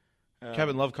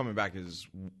 Kevin Love coming back is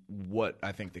what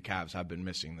I think the Cavs have been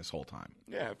missing this whole time.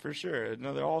 Yeah, for sure.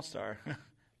 Another All-Star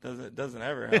doesn't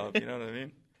ever help. You know what I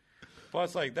mean?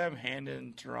 Plus, like them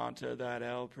handing Toronto that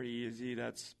L pretty easy.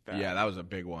 That's bad. Yeah, that was a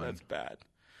big one. That's bad.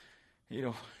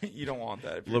 You don't want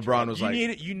that. If LeBron was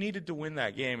you needed to win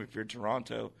that game if you're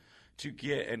Toronto to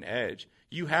get an edge.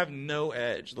 You have no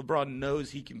edge. LeBron knows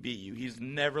he can beat you. He's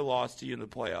never lost to you in the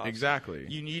playoffs. Exactly.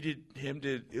 You needed him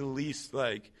to at least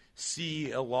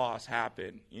see a loss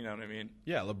happen. You know what I mean?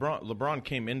 Yeah, LeBron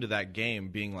came into that game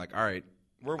being like, all right,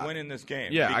 we're winning this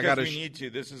game. Yeah, because we need to.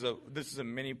 This is a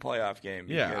mini playoff game.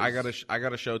 Yeah, I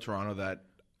gotta show Toronto that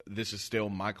this is still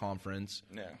my conference.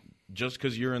 Yeah. Just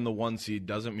because you're in the 1 seed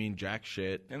doesn't mean jack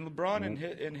shit. And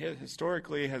LeBron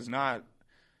historically has not.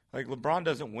 LeBron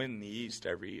doesn't win the East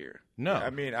every year. No, I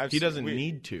mean he doesn't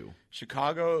need to.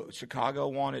 Chicago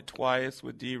won it twice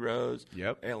with D Rose.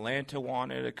 Yep. Atlanta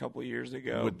won it a couple years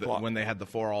ago when they had the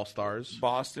 4 All-Stars.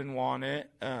 Boston won it.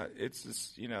 It's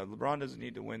just, LeBron doesn't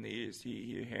need to win the East.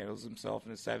 He handles himself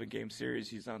in a 7-game series.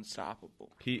 He's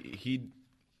unstoppable.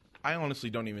 I honestly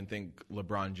don't even think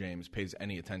LeBron James pays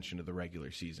any attention to the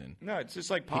regular season. No, it's just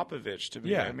like Popovich to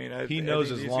me. Yeah, I mean, he knows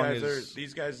as long as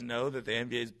these guys know that the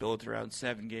NBA is built around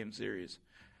 7-game series.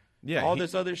 Yeah, all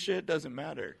this other shit doesn't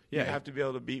matter. Yeah, you have to be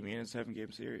able to beat me in a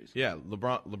 7-game series. Yeah,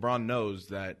 LeBron knows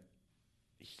that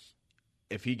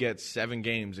if he gets 7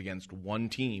 games against one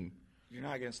team, you're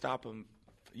not going to stop him.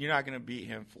 You're not going to beat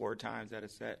him 4 times at a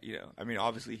set. I mean,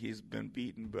 obviously he's been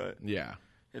beaten, but yeah.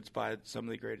 It's by some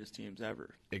of the greatest teams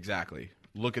ever. Exactly.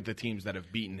 Look at the teams that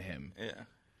have beaten him. Yeah.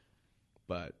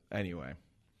 But anyway,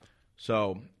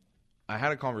 so I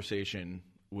had a conversation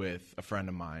with a friend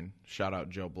of mine, shout out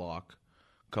Joe Block,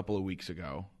 a couple of weeks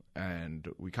ago, and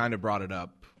we kind of brought it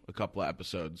up a couple of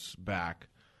episodes back,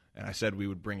 and I said we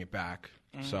would bring it back,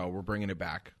 so we're bringing it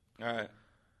back. All right.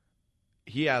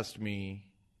 He asked me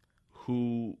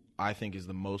who I think is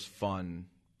the most fun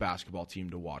basketball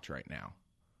team to watch right now.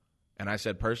 And I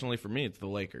said, personally, for me, it's the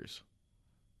Lakers.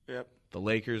 Yep. The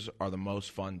Lakers are the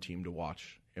most fun team to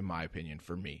watch, in my opinion,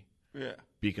 for me. Yeah.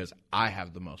 Because I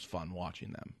have the most fun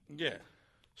watching them. Yeah.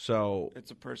 So it's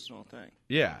a personal thing.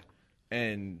 Yeah.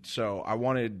 And so I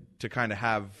wanted to kind of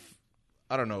have,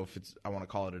 I don't know if I want to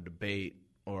call it a debate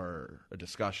or a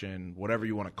discussion, whatever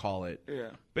you want to call it. Yeah.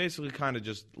 Basically kind of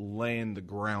just laying the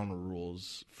ground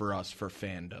rules for us for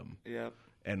fandom. Yep.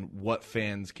 And what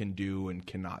fans can do and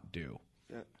cannot do.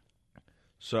 Yep.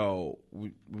 So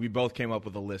we both came up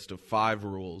with a list of 5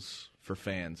 rules for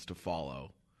fans to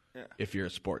follow if you're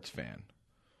a sports fan.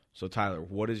 So, Tyler,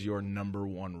 what is your number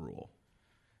 1 rule?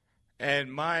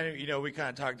 And mine, we kind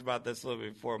of talked about this a little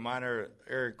bit before. Mine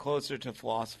are closer to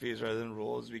philosophies rather than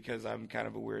rules because I'm kind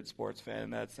of a weird sports fan in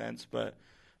that sense. But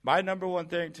my number 1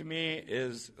 thing to me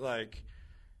is,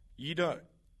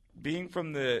 being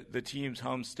from the team's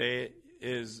home state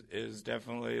is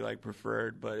definitely,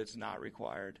 preferred, but it's not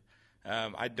required.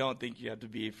 I don't think you have to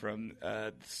be from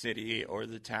the city or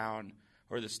the town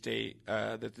or the state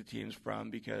that the team's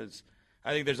from because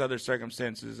I think there's other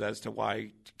circumstances as to why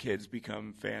kids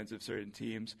become fans of certain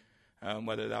teams,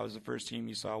 whether that was the first team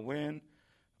you saw win,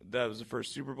 that was the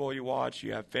first Super Bowl you watched,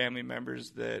 you have family members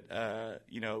that,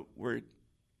 were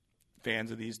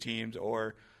fans of these teams,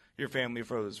 or your family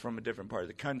was from a different part of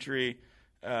the country.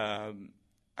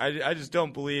 I just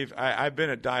don't believe – I've been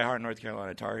a diehard North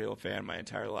Carolina Tar Heel fan my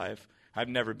entire life. I've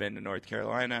never been to North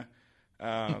Carolina.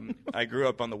 I grew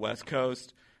up on the West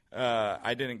Coast.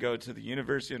 I didn't go to the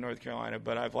University of North Carolina,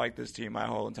 but I've liked this team my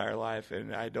whole entire life,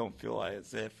 and I don't feel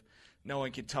as if no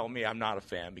one can tell me I'm not a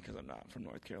fan because I'm not from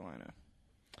North Carolina.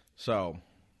 So –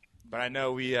 but I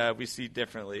know we see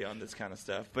differently on this kind of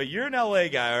stuff. But you're an LA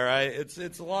guy, all right?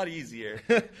 It's a lot easier.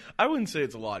 I wouldn't say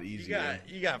it's a lot easier.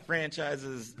 You got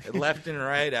franchises left and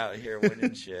right out here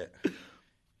winning shit.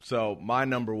 So my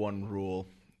number 1 rule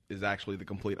is actually the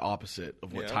complete opposite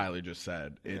of what Tyler just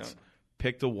said. It's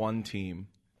pick the one team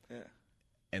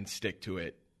and stick to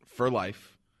it for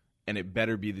life, and it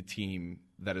better be the team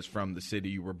that is from the city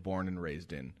you were born and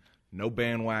raised in. No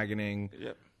bandwagoning.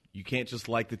 Yep. You can't just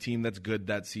like the team that's good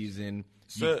that season.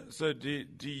 So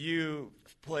do you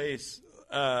place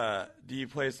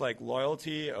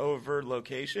loyalty over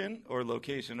location or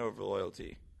location over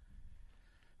loyalty?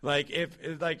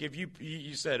 If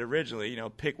you said originally,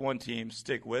 pick one team,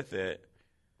 stick with it.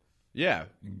 Yeah,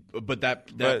 but that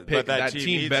that team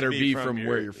needs better to be from from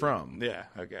where you're from. Yeah,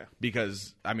 okay.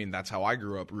 Because I mean that's how I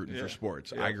grew up rooting for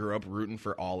sports. Yeah. I grew up rooting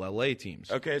for all LA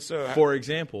teams. Okay, so For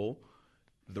example,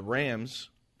 the Rams,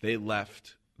 they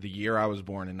left the year I was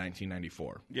born in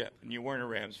 1994. yeah, and you weren't a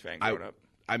Rams fan growing up.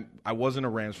 I wasn't a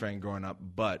Rams fan growing up,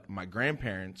 but my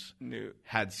grandparents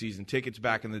had season tickets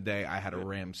back in the day. I had a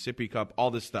Rams sippy cup,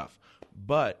 all this stuff.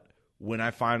 But when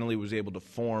I finally was able to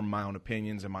form my own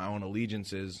opinions and my own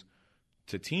allegiances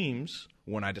to teams,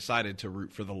 when I decided to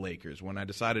root for the Lakers, when I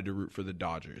decided to root for the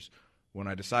Dodgers, when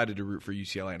I decided to root for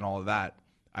UCLA and all of that,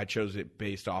 I chose it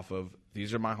based off of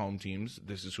these are my home teams.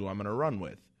 This is who I'm going to run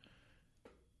with.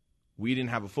 We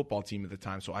didn't have a football team at the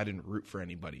time, so I didn't root for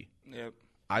anybody. Yep.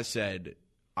 I said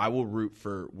I will root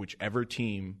for whichever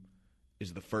team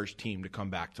is the first team to come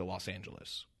back to Los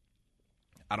Angeles.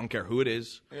 I don't care who it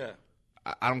is. Yeah.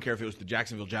 I don't care if it was the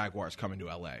Jacksonville Jaguars coming to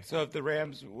LA. So if the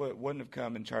Rams wouldn't have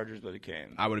come and Chargers would have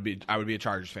came, I would be a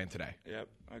Chargers fan today. Yep.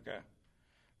 Okay.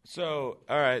 So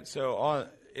all right. So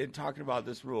in talking about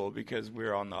this rule, because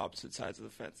we're on the opposite sides of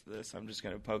the fence of this, I'm just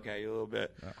going to poke at you a little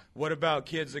bit. Yeah. What about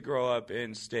kids that grow up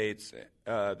in states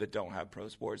that don't have pro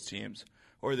sports teams,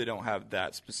 or they don't have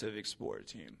that specific sport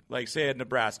team? Like, say, a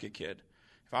Nebraska kid.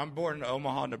 If I'm born in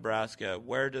Omaha, Nebraska,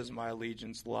 where does my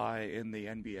allegiance lie in the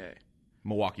NBA?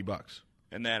 Milwaukee Bucks.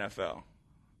 In the NFL.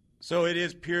 So it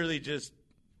is purely just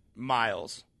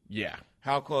miles. Yeah.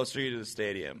 How close are you to the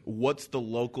stadium? What's the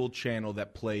local channel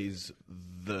that plays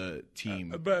the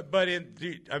team?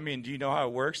 Do you know how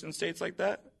it works in states like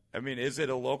that? I mean, is it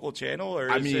a local channel, or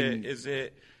is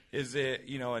it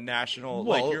a national?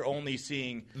 Well, like you're only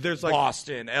seeing there's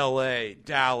Boston, L.A.,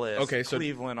 Dallas, so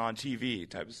Cleveland on TV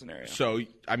type of scenario. So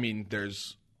I mean,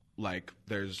 there's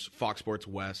Fox Sports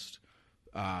West,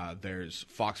 there's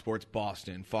Fox Sports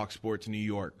Boston, Fox Sports New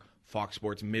York, Fox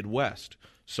Sports Midwest.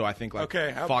 So I think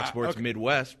Fox Sports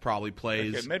Midwest probably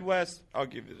plays. Okay, Midwest, I'll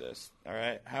give you this. All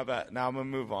right. How about now? I'm gonna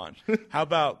move on. How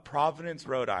about Providence,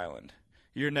 Rhode Island?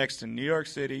 You're next to New York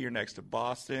City. You're next to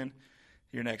Boston.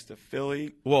 You're next to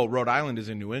Philly. Well, Rhode Island is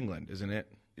in New England, isn't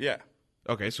it? Yeah.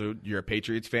 Okay, so you're a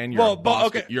Patriots fan. You're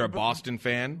a Boston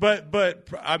fan. But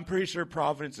I'm pretty sure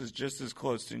Providence is just as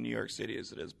close to New York City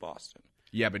as it is Boston.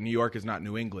 Yeah, but New York is not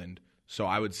New England. So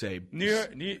I would say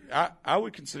I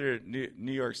would consider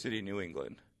New York City New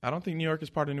England. I don't think New York is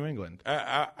part of New England.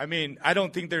 I mean, I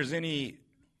don't think there's any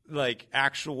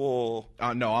actual.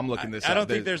 No, I'm looking this up. I don't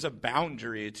think there's a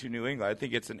boundary to New England. I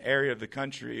think it's an area of the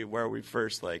country where we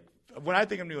first When I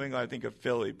think of New England, I think of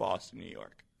Philly, Boston, New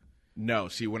York. No,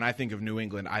 see, when I think of New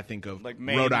England, I think of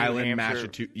Maine, Rhode Island, New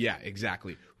Massachusetts. Yeah,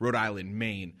 exactly. Rhode Island,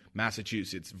 Maine,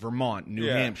 Massachusetts, Vermont, New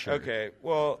Hampshire. Okay,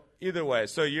 well, either way.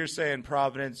 So you're saying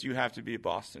Providence, you have to be a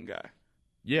Boston guy.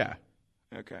 Yeah.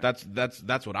 Okay.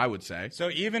 That's what I would say. So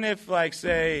even if,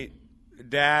 say,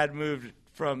 Dad moved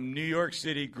from New York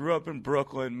City, grew up in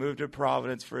Brooklyn, moved to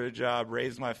Providence for a job,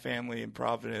 raised my family in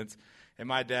Providence, and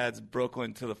my dad's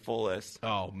Brooklyn to the fullest.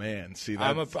 Oh man, see,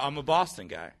 I'm a Boston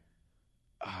guy.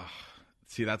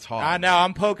 See, that's hard. Now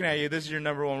I'm poking at you. This is your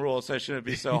number one rule, so I shouldn't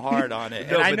be so hard on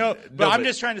it. I'm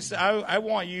just trying to say. I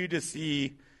want you to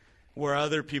see where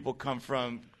other people come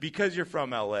from because you're from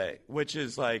LA, which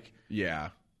is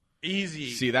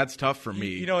easy. See, that's tough for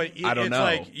me. I don't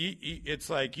know. It's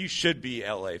like you should be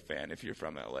LA fan if you're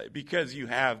from LA because you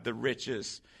have the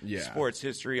richest sports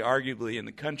history, arguably in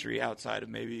the country, outside of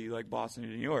maybe Boston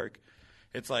and New York.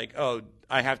 It's like, oh,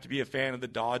 I have to be a fan of the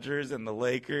Dodgers and the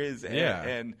Lakers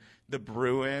and the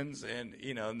Bruins and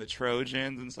and the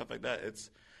Trojans and stuff like that.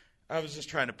 I was just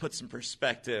trying to put some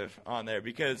perspective on there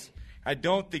because I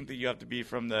don't think that you have to be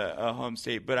from the home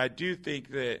state, but I do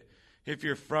think that if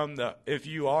you are from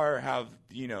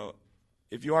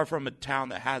a town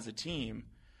that has a team,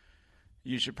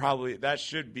 you should that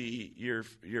should be your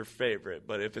favorite.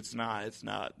 But if it's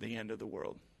not the end of the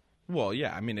world. Well,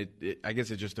 yeah. I mean, I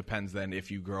guess it just depends then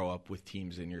if you grow up with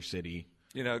teams in your city.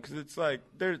 Because it's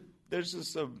there's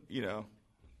just some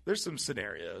there's some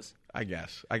scenarios. I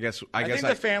guess I think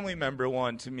the family member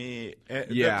one to me,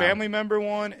 the family member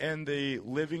one, and the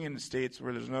living in the states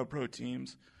where there's no pro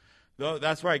teams. Though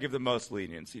that's where I give the most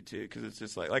leniency to, because it's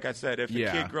just like I said, if a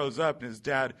kid grows up and his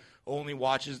dad only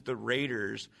watches the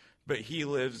Raiders, but he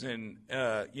lives in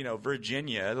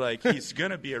Virginia, he's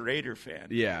gonna be a Raider fan.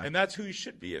 Yeah, and that's who you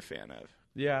should be a fan of.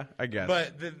 Yeah, I guess.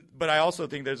 But I also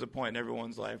think there's a point in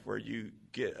everyone's life where you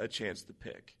get a chance to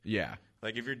pick. Yeah,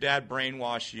 if your dad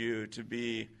brainwashed you to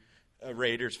be a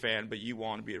Raiders fan, but you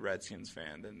want to be a Redskins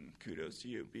fan, then kudos to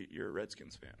you. You're a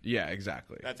Redskins fan. Yeah,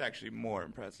 exactly. That's actually more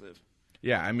impressive.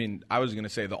 Yeah, I mean, I was going to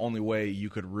say the only way you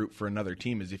could root for another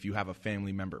team is if you have a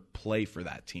family member play for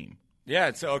that team.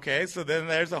 Yeah, so okay, so then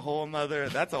there's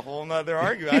that's a whole nother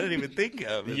argument I didn't even think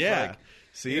of. It's Yeah. like,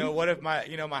 See? what if my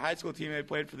high school teammate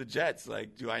played for the Jets?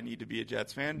 Like, do I need to be a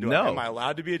Jets fan? No. Am I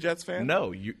allowed to be a Jets fan?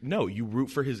 No, you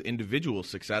root for his individual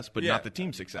success, but Yeah. not the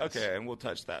team success. Okay, and we'll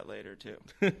touch that later too.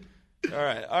 All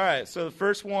right. So the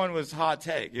first one was hot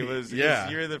take. It was Yeah.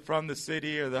 you're either from the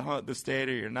city or the state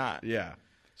or you're not. Yeah.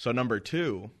 So number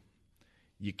 2,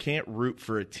 you can't root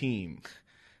for a team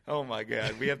Oh my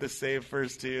God, we have the same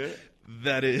first two.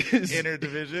 that is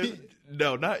Interdivision?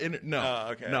 No, not in. No,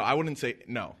 Oh, okay. No, I wouldn't say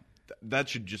no. That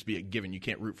should just be a given. You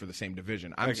can't root for the same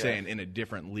division. I'm Okay. saying in a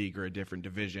different league or a different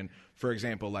division. For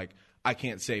example, like I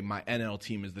can't say my NL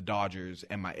team is the Dodgers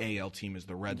and my AL team is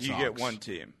the Red You Sox. get one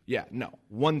team. Yeah, no,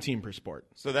 one team per sport.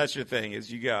 So that's your thing.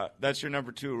 That's your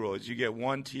number 2 rule. Is you get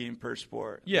one team per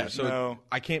sport. Yeah, There's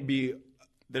I can't be.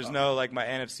 There's no like my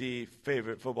NFC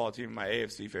favorite football team, my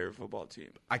AFC favorite football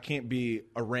team. I can't be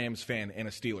a Rams fan and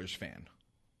a Steelers fan.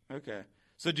 Okay.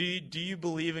 So do you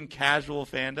believe in casual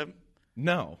fandom?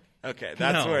 No. Okay,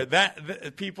 that's No.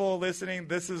 where people listening,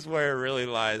 this is where it really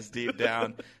lies deep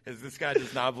down. Is this guy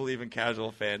does not believe in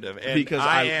casual fandom, and Because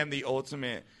I I am the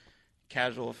ultimate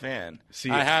casual fan. See,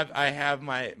 I have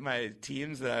my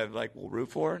teams that I like will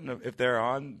root for. And if they're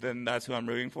on, then that's who I'm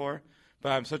rooting for.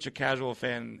 But I'm such a casual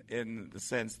fan in the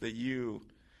sense that you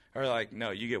are like, no,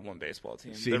 you get one baseball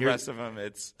team. See, the here- rest of them,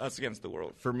 it's us against the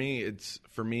world. For me, it's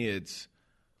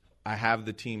I have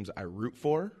the teams I root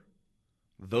for.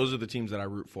 Those are the teams that I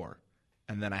root for,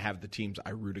 and then I have the teams I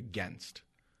root against.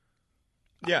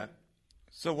 Yeah.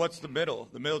 So what's the middle?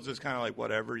 The middle's just kind of like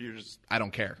whatever. I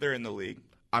don't care. They're in the league.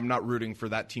 I'm not rooting for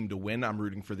that team to win. I'm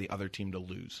rooting for the other team to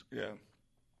lose. Yeah.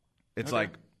 It's Okay.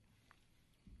 like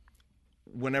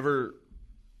whenever,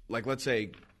 like, let's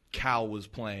say Cal was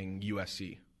playing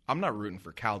USC. I'm not rooting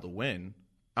for Cal to win.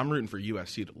 I'm rooting for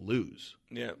USC to lose.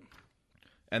 Yeah.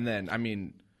 And then, I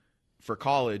mean, for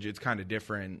college, it's kind of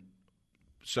different.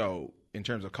 So, in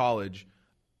terms of college,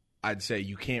 I'd say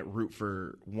you can't root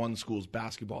for one school's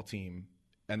basketball team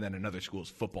and then another school's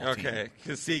football team. Okay,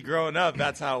 because see, growing up,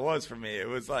 that's how it was for me. It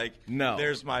was like, No.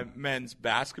 there's my men's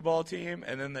basketball team,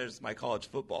 and then there's my college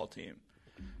football team.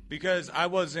 Because I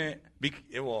wasn't,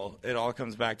 well, it all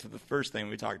comes back to the first thing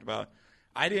we talked about.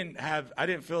 I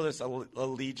didn't feel this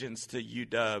allegiance to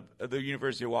UW, the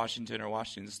University of Washington or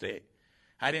Washington State.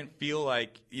 I didn't feel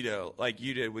like, like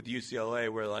you did with UCLA,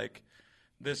 where like,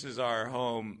 this is our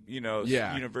home,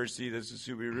 Yeah. university. This is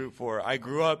who we root for. I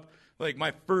grew up, like,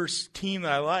 my first team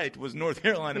that I liked was North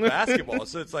Carolina basketball.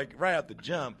 So it's like right out the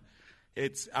jump,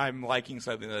 I'm liking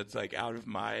something that's like out of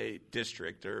my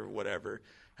district or whatever.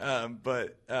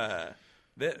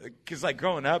 Because like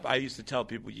growing up, I used to tell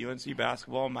people UNC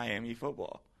basketball, Miami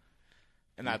football,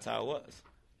 and that's how it was.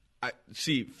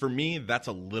 See, for me, that's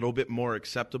a little bit more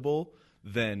acceptable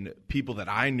than people that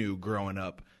I knew growing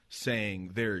up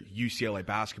saying they're UCLA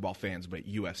basketball fans but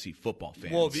USC football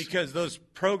fans. Well, because those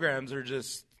programs are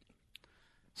just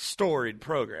storied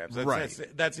programs.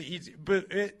 That's easy.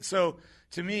 But so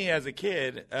to me as a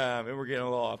kid, and we're getting a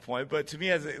little off point, but to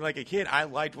me as a kid, I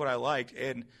liked what I liked,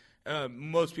 and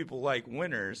most people like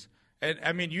winners. And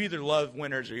I mean, you either love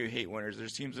winners or you hate winners.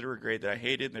 There's teams that are great that I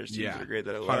hated, and there's teams that are great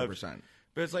that I love. 100%.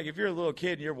 But it's like if you're a little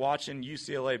kid and you're watching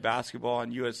UCLA basketball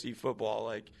and USC football,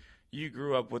 like you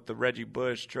grew up with the Reggie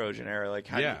Bush Trojan era. Like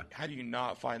how do you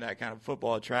not find that kind of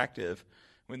football attractive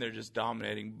when they're just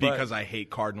dominating? Because I hate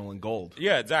Cardinal and Gold.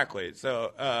 Yeah, exactly.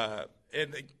 So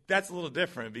and that's a little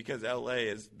different because LA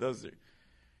is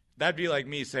that'd be like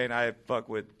me saying I fuck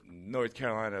with North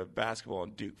Carolina basketball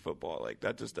and Duke football. Like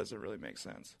that just doesn't really make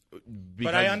sense.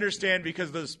 But I understand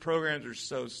because those programs are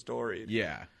so storied.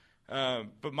 Yeah.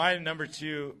 But my number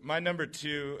two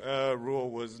rule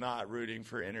was not rooting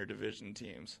for interdivision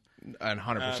teams. And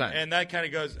 100%. And that kind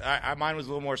of goes. Mine was a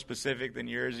little more specific than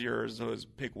yours. Yours was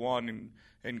pick one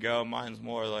and go. Mine's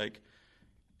more like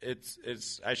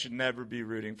it's. I should never be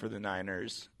rooting for the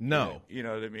Niners. No, you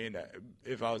know what I mean.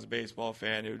 If I was a baseball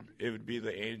fan, it would be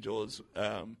the Angels.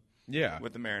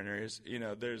 With the Mariners.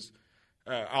 There's.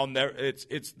 I'll never. It's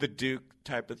the Duke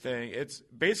type of thing. It's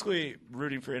basically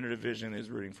rooting for interdivision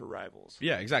is rooting for rivals.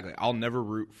 Yeah, exactly. I'll never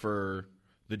root for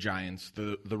the Giants,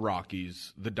 the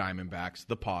Rockies, the Diamondbacks,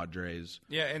 the Padres.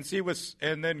 Yeah,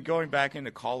 and then going back into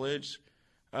college,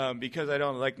 because I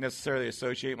don't necessarily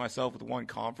associate myself with one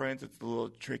conference. It's a little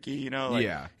tricky,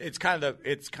 Yeah. It's kind of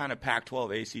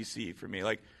Pac-12 ACC for me.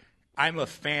 Like I'm a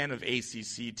fan of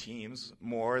ACC teams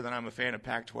more than I'm a fan of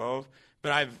Pac-12,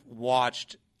 but I've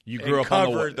watched. You grew up on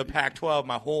covered the Pac-12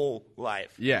 my whole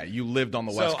life. Yeah, you lived on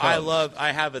the West Coast.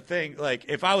 I have a thing, like,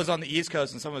 if I was on the East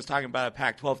Coast and someone was talking about a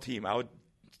Pac-12 team, I would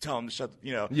tell them to shut.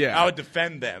 Yeah. I would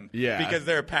defend them. Yeah. Because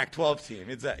they're a Pac-12 team.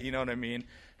 It's that, you know what I mean?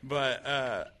 But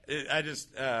I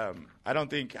don't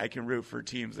think I can root for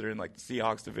teams that are in like the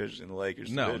Seahawks division, the Lakers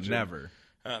division. No, never.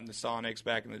 The Sonics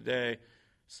back in the day.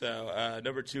 So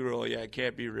number 2 rule,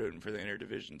 can't be rooting for the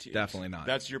interdivision teams. Definitely not.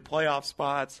 That's your playoff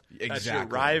spots. Exactly. That's your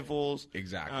rivals.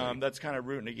 Exactly. That's kind of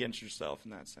rooting against yourself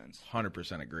in that sense.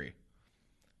 100% agree.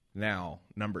 Now,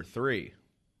 number 3.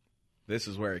 This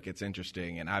is where it gets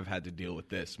interesting, and I've had to deal with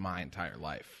this my entire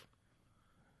life.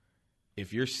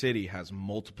 If your city has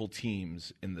multiple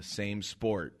teams in the same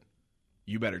sport,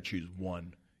 you better choose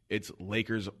one. It's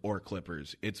Lakers or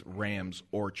Clippers. It's Rams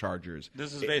or Chargers.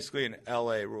 This is basically an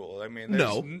LA rule. I mean,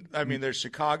 there's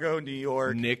Chicago, New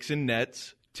York, Knicks and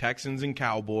Nets, Texans and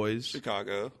Cowboys,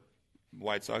 Chicago,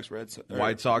 White Sox, White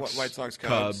Sox,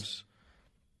 Cubs.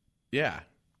 Yeah,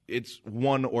 it's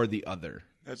one or the other.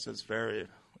 That's just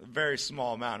very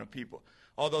small amount of people.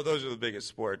 Although those are the biggest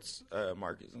sports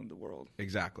markets in the world.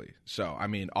 Exactly. So, I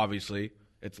mean, obviously,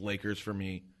 it's Lakers for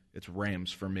me. It's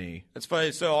Rams for me. It's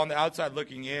funny. So on the outside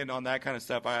looking in on that kind of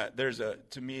stuff,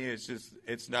 to me,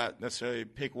 it's not necessarily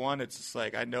pick one. It's just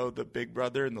like I know the big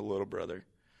brother and the little brother.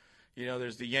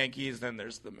 There's the Yankees, then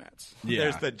there's the Mets. Yeah.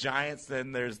 There's the Giants,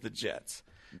 then there's the Jets.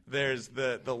 There's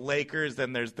the Lakers,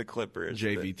 then there's the Clippers.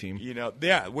 JV team.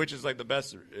 Which is like the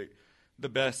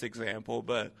best example.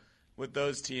 But with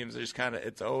those teams,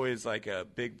 it's always like a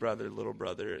big brother, little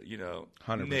brother.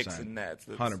 100%. Knicks and Nets.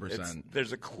 100%.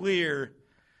 There's a clear.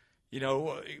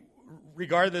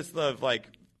 Regardless of like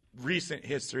recent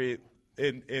history,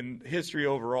 in history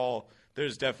overall,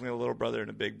 there's definitely a little brother and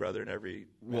a big brother in every.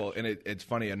 Well, and it's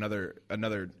funny. Another,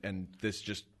 and this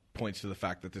just points to the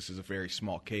fact that this is a very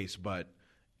small case. But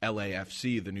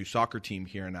LAFC, the new soccer team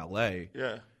here in LA,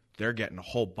 they're getting a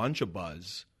whole bunch of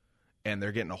buzz, and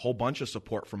they're getting a whole bunch of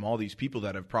support from all these people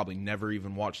that have probably never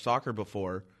even watched soccer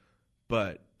before.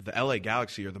 But the LA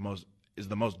Galaxy is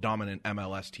the most dominant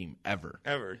MLS team ever.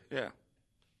 Ever, yeah.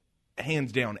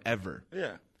 Hands down, ever.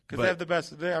 Yeah, because they have the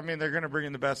best. They're going to bring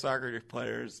in the best soccer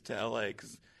players to LA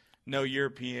because no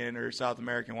European or South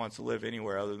American wants to live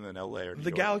anywhere other than LA or New York.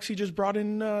 The Galaxy just brought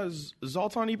in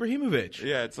Zlatan Ibrahimovic.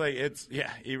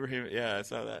 Yeah, Ibrahim. Yeah, I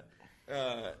saw that.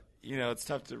 It's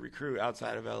tough to recruit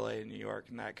outside of LA and New York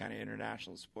in that kind of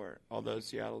international sport. Although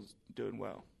Seattle's doing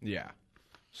well. Yeah.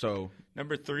 So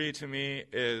number 3 to me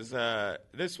is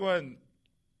this one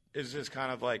is just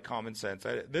kind of like common sense.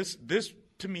 This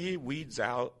to me weeds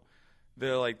out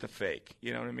the fake.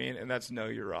 You know what I mean? And that's know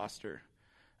your roster.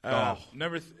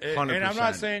 Number 100%.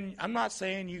 And I'm not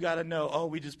saying you got to know. Oh,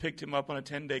 we just picked him up on a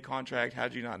 10-day contract.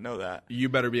 How'd you not know that? You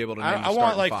better be able to. I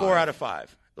want like 4 out of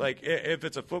 5. Like if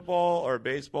it's a football or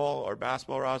baseball or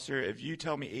basketball roster, if you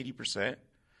tell me 80%,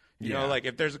 you know, like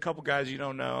if there's a couple guys you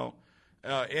don't know.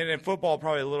 And in football,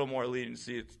 probably a little more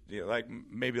leniency. It's like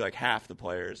maybe like half the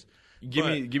players. Give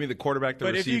me the quarterback,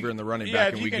 the receiver, and the running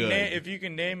back, and we good. If you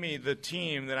can name me the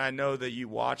team, then I know that you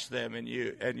watch them and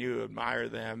you admire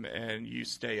them and you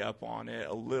stay up on it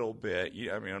a little bit.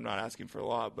 I mean, I'm not asking for a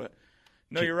lot, but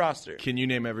know your roster. Can you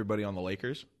name everybody on the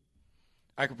Lakers?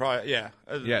 I could probably, yeah.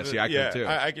 See, I can too.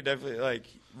 I could definitely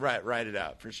write it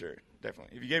out for sure,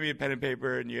 definitely. If you gave me a pen and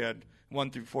paper and you had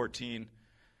 1 through 14.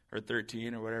 Or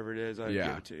 13 or whatever it is, I'd give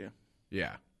it to you.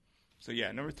 Yeah. So,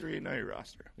 number 3, know your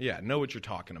roster. Yeah, know what you're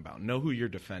talking about. Know who you're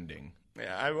defending.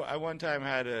 Yeah, I one time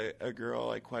had a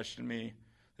girl, question me.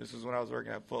 This was when I was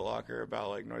working at Foot Locker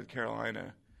about, North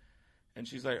Carolina. And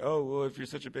she's like, oh, well, if you're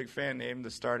such a big fan, name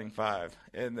the starting 5.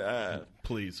 And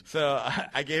please. So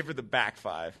I gave her the back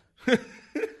 5.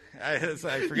 I was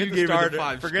like, forget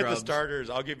the starters.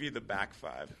 I'll give you the back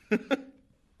 5.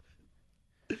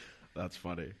 That's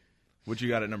funny. What you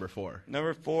got at number 4?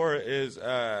 Number 4 is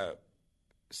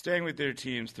staying with their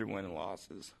teams through win and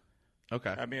losses.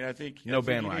 Okay. I mean, I think no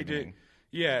bandwagoning.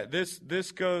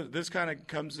 This kind of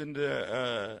comes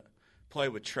into play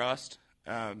with trust.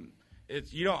 I'm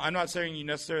not saying you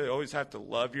necessarily always have to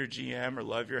love your GM or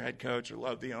love your head coach or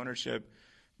love the ownership,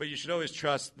 but you should always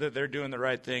trust that they're doing the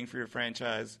right thing for your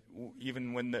franchise,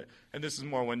 even when and this is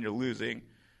more when you're losing.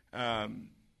 To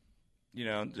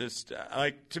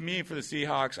me, for the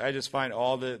Seahawks, I just find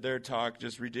all their talk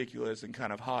just ridiculous and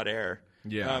kind of hot air.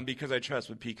 Yeah. Because I trust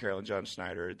what Pete Carroll and John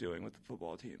Schneider are doing with the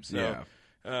football team. So,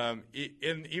 and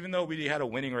even though we had a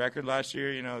winning record last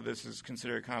year, this is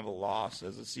considered kind of a loss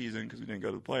as a season because we didn't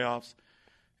go to the playoffs.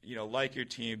 Like your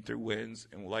team through wins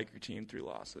and like your team through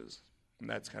losses. And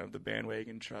that's kind of the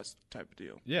bandwagon trust type of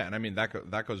deal. Yeah, and I mean,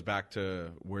 that goes back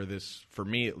to where this, for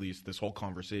me at least, this whole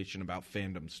conversation about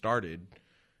fandom started.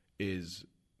 Is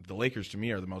the Lakers to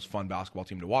me are the most fun basketball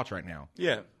team to watch right now.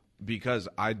 Yeah. because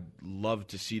I'd love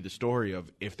to see the story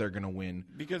of if they're going to win.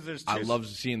 Because there's I love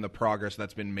seeing the progress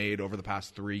that's been made over the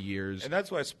past 3 years. And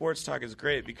that's why sports talk is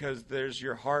great, because there's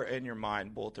your heart and your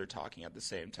mind both are talking at the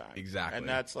same time. Exactly. And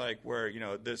that's like where,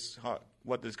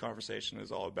 what this conversation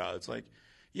is all about. It's like,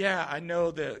 yeah, I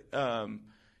know that,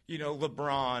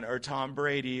 LeBron or Tom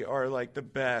Brady are like the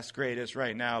best, greatest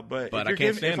right now. But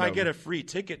if I get a free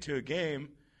ticket to a game,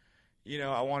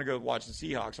 I want to go watch the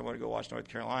Seahawks. I want to go watch North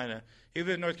Carolina.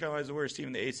 Even if North Carolina's the worst team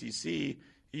in the ACC,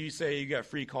 you say you got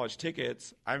free college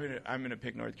tickets, I'm gonna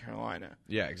pick North Carolina.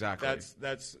 Yeah, exactly.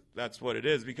 That's what it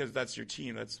is, because that's your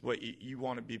team. That's what you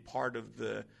want to be part of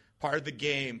the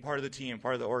game, part of the team,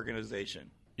 part of the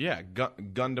organization. Yeah,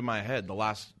 gun to my head, the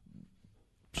last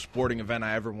sporting event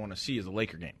I ever want to see is a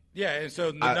Laker game. Yeah, and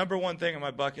so the number one thing on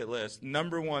my bucket list,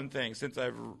 since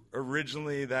I've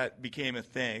originally that became a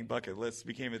thing, bucket lists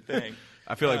became a thing.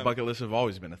 I feel like bucket lists have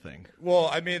always been a thing. Well,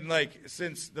 I mean, like,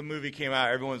 since the movie came out,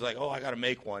 everyone's like, oh, I got to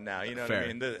make one now. You know Fair. what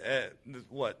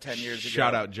I mean? 10 years ago?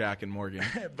 Shout out Jack and Morgan.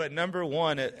 But number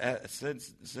one,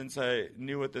 since I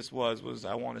knew what this was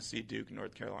I want to see Duke,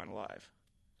 North Carolina live.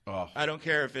 Oh. I don't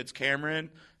care if it's Cameron.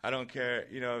 I don't care,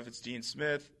 if it's Dean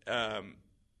Smith.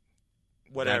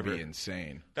 Whatever. That'd be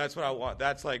insane. That's what I want.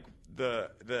 That's like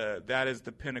that is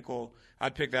the pinnacle.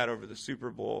 I'd pick that over the Super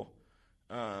Bowl.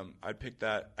 I'd pick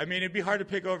that. I mean, it'd be hard to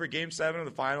pick over Game 7 of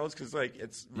the finals because like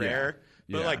it's rare.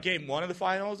 Yeah. But like Game 1 of the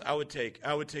finals, I would take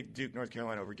Duke, North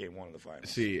Carolina over Game 1 of the finals.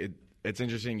 See, it's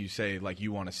interesting you say like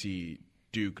you want to see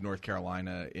Duke, North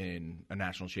Carolina in a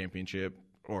national championship,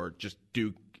 or just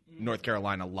Duke, North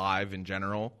Carolina live in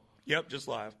general. Yep, just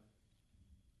live.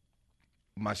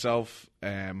 Myself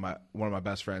and one of my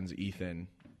best friends, Ethan,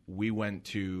 we went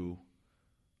to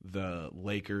the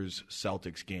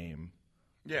Lakers-Celtics game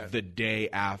the day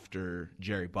after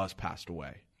Jerry Buss passed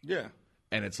away. Yeah.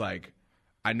 And it's like,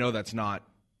 I know that's not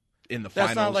in the that's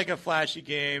finals. That's not like a flashy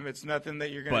game. It's nothing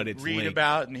that you're going to read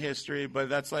about in history, but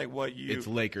that's like what you... It's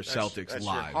Lakers-Celtics that's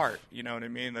live. Your heart, you know what I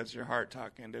mean? That's your heart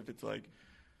talking. If it's like...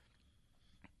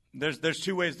 There's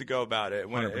two ways to go about it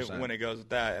when it goes with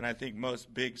that, and I think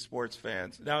most big sports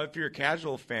fans. Now, if you're a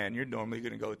casual fan, you're normally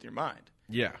going to go with your mind.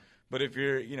 Yeah. But if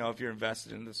you're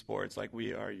invested in the sports like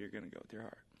we are, you're going to go with your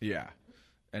heart. Yeah.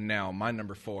 And now my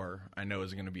number 4, I know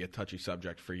is going to be a touchy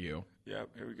subject for you. Yep,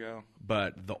 here we go.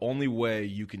 But the only way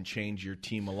you can change your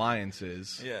team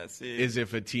alliances is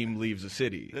if a team leaves a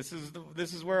city. This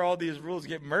is where all these rules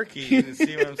get murky. You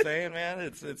see what I'm saying, man?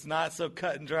 It's not so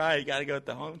cut and dry. You got to go with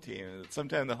the home team.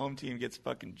 Sometimes the home team gets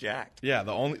fucking jacked. Yeah,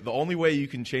 the only way you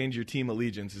can change your team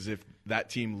allegiance is if that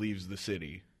team leaves the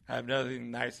city. I have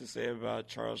nothing nice to say about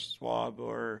Charles Schwab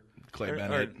or Clay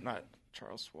Bennett. Or not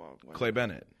Charles Schwab. Clay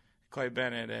Bennett. Clay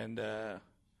Bennett and oh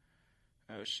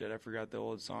shit, I forgot the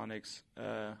old Sonics.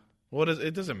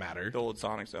 It doesn't matter. The old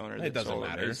Sonics owner. It doesn't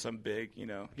matter. He's some big,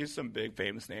 he's some big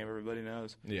famous name everybody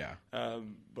knows. Yeah.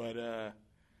 That's a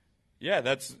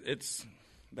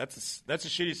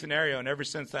shitty scenario, and ever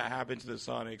since that happened to the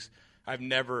Sonics, I've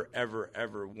never, ever,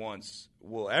 ever once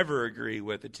will ever agree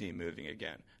with a team moving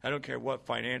again. I don't care what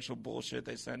financial bullshit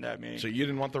they send at me. So you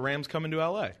didn't want the Rams coming to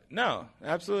L.A.? No,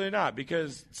 absolutely not,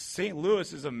 because St.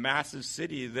 Louis is a massive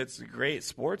city that's a great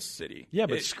sports city. Yeah,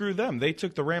 but screw them. They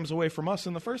took the Rams away from us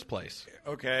in the first place.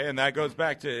 Okay, and that goes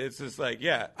back to, it's just like,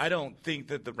 yeah, I don't think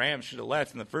that the Rams should have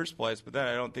left in the first place, but then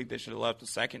I don't think they should have left the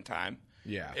second time.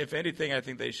 Yeah. If anything, I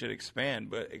think they should expand,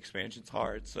 but expansion's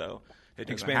hard, so it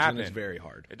doesn't expansion happen. is very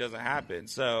hard. It doesn't happen.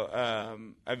 So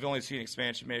I've only seen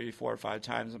expansion maybe 4 or 5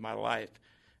 times in my life.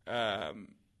 I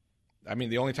mean,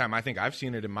 the only time I think I've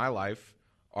seen it in my life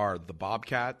are the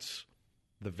Bobcats,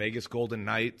 the Vegas Golden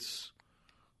Knights.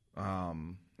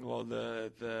 Well,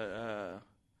 the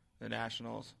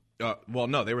Nationals. Well,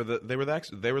 no, they were the Montreal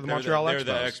Expos. They were the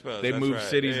Expos. They moved right.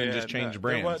 cities and just changed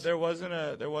brands. There wasn't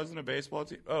a baseball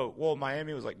team. Oh, well,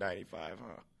 Miami was like 95,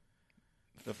 huh?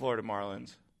 The Florida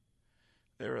Marlins.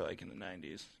 They were like in the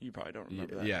 90s. You probably don't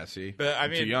remember that. Yeah, see. But I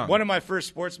mean, one of my first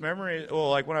sports memories,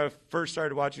 like when I first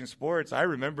started watching sports, I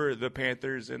remember the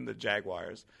Panthers and the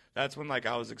Jaguars. That's when I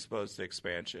was exposed to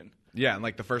expansion. Yeah, and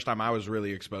the first time I was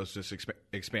really exposed to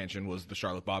expansion was the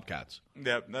Charlotte Bobcats.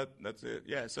 Yep, that's it.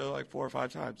 Yeah, so 4 or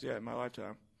 5 times, in my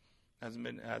lifetime. Hasn't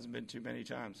been too many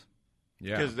times.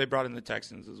 Yeah. Because they brought in the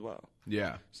Texans as well.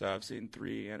 Yeah. So I've seen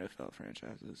 3 NFL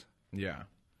franchises. Yeah.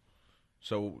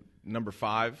 So number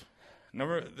 5.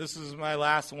 This is my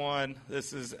last one.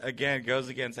 This is, again, goes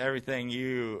against everything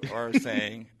you are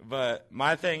saying. But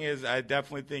my thing is, I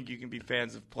definitely think you can be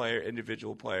fans of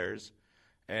individual players,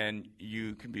 and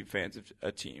you can be fans of a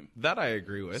team. That I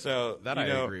agree with. I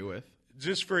agree with.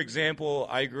 Just for example,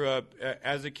 I grew up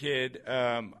as a kid.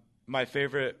 My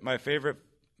favorite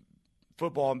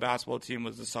football and basketball team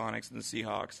was the Sonics and the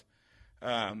Seahawks.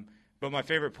 But my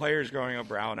favorite players growing up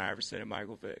were Allen Iverson and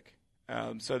Michael Vick.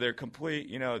 So they're complete.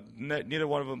 Neither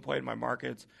one of them played in my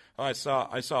markets. I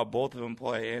saw both of them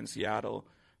play in Seattle,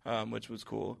 which was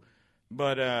cool.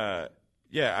 But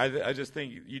I just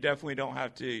think you definitely don't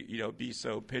have to be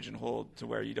so pigeonholed to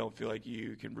where you don't feel like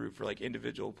you can root for like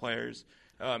individual players,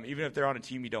 even if they're on a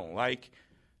team you don't like.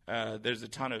 There's a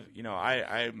ton of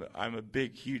I'm a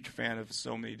huge fan of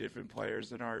so many different players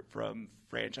that aren't from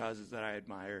franchises that I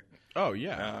admire. Oh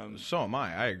yeah, so am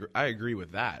I. I agree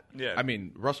with that. Yeah, I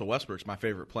mean Russell Westbrook's my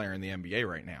favorite player in the NBA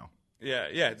right now. Yeah,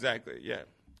 exactly. Yeah,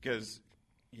 because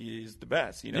he's the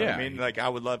best. What Yeah. I mean? Like I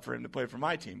would love for him to play for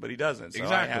my team, but he doesn't. So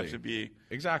Exactly. I have to be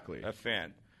a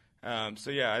fan. So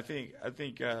yeah, I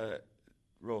think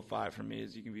rule 5 for me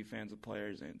is you can be fans of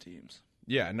players and teams.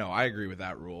 Yeah, no, I agree with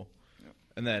that rule. Yep.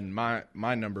 And then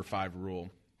my number 5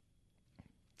 rule,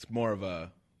 it's more of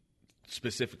a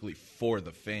specifically for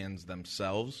the fans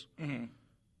themselves. Mm-hmm.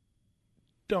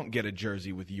 Don't get a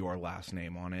jersey with your last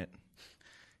name on it.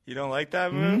 You don't like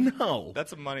that move? No.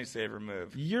 That's a money saver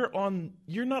move. You're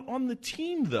not on the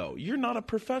team though. You're not a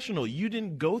professional. You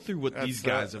didn't go through what these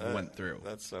guys have went through.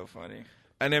 That's so funny.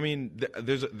 And I mean,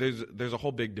 there's a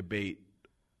whole big debate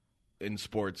in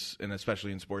sports, and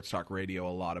especially in sports talk radio,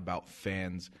 a lot about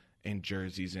fans and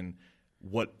jerseys and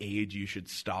what age you should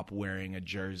stop wearing a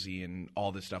jersey and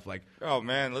all this stuff. Like, oh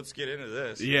man, let's get into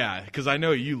this. yeah, because I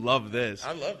know you love this.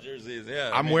 I love jerseys. Yeah,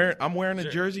 I'm wearing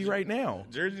a jersey right now.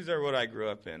 Jerseys are what I grew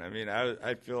up in. I mean,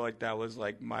 I feel like that was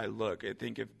like my look. I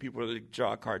think if people were to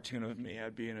draw a cartoon of me,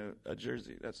 I'd be in a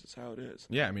jersey. That's just how it is.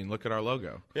 Yeah, I mean, look at our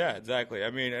logo. Yeah, exactly. I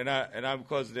mean, and I'm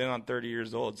closing in on 30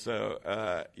 years old. So,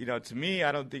 to me,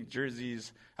 I don't think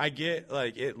jerseys. I get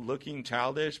like it looking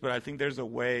childish, but I think there's a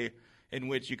way in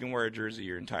which you can wear a jersey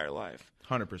your entire life.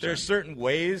 100%. There's certain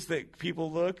ways that people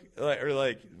look, or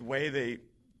like the way they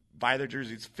buy their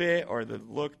jerseys fit, or the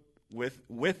look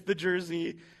with the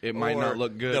jersey. It might not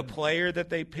look good. The player that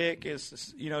they pick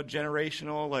is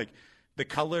generational. Like the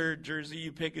color jersey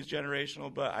you pick is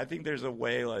generational. But I think there's a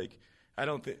way. Like I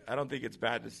don't think it's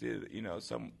bad to see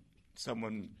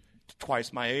someone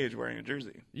twice my age wearing a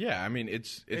jersey. Yeah, I mean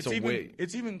it's a even, way.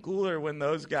 It's even cooler when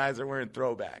those guys are wearing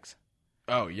throwbacks.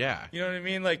 Oh yeah. You know what I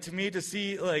mean? Like for me to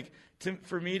see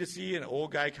an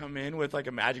old guy come in with like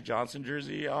a Magic Johnson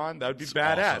jersey on, that would be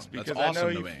badass. Awesome. Because That's I awesome know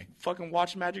to you me. fucking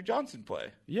watch Magic Johnson play.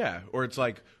 Yeah, or it's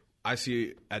like I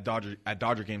see at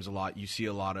Dodger games a lot. You see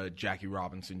a lot of Jackie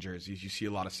Robinson jerseys. You see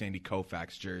a lot of Sandy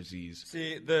Koufax jerseys.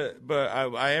 See, but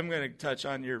I am going to touch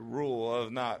on your rule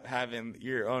of not having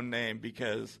your own name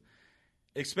because,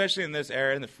 especially in this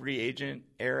era, in the free agent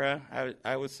era,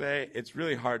 I would say it's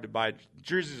really hard to buy.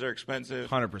 Jerseys are expensive.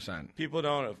 100%. People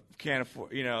can't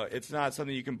afford. It's not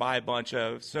something you can buy a bunch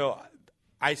of. So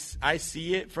I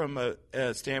see it from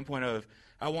a standpoint of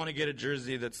I want to get a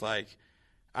jersey that's like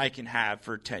I can have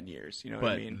for 10 years. You know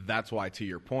what I mean? That's why, to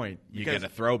your point, you Because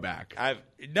get a throwback.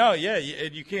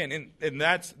 You can, and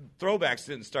that's throwbacks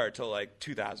didn't start till like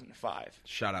 2005.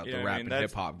 Shout out You the know what I rap mean? and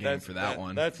hip hop game for that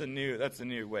one. That's a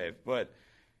new wave. But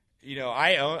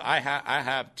I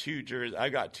have 2 jerseys. I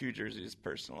got 2 jerseys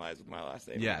personalized with my last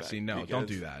name. Yeah, on the back see, no, don't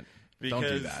do that. Because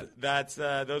Don't do that. that's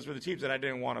those were the teams that I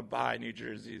didn't want to buy new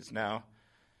jerseys. Now,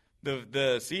 the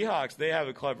Seahawks, they have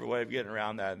a clever way of getting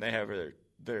around that, and they have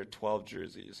their 12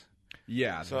 jerseys.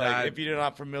 Yeah. So if you're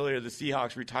not familiar, the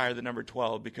Seahawks retire the number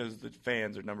 12 because the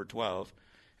fans are number 12.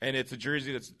 And it's a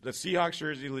jersey that's the Seahawks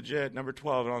jersey, legit, number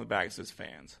 12, and on the back it says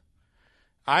fans.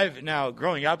 Now,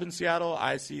 growing up in Seattle,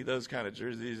 I see those kind of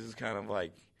jerseys as kind of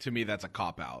like... To me, that's a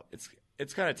cop-out.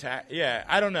 It's kind of yeah.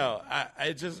 I don't know.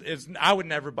 I would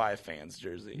never buy a fans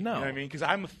jersey. No, you know what I mean, because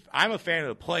I'm a fan of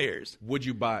the players. Would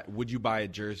you buy a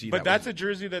jersey? But that's a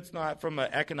jersey that's not from an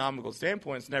economical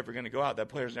standpoint. It's never going to go out. That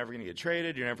player's never going to get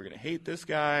traded. You're never going to hate this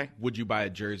guy. Would you buy a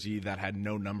jersey that had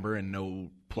no number and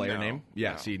no player name?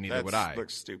 Yeah. No. See, neither would I. That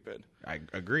looks stupid. I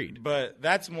agreed. But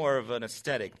that's more of an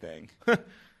aesthetic thing.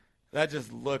 That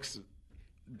just looks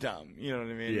dumb, you know what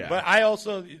I mean? Yeah. But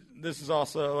this is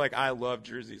also like I love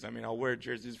jerseys. I mean, I'll wear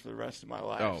jerseys for the rest of my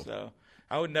life. Oh. So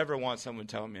I would never want someone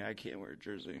telling me I can't wear a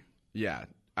jersey Yeah.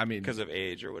 I mean, because of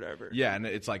age or whatever. Yeah, and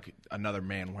it's like another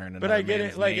man wearing another But I get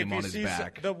man's it. Like name if you on his see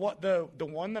back. the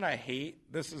one that I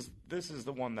hate, this is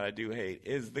the one that I do hate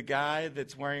is the guy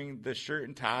that's wearing the shirt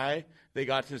and tie. They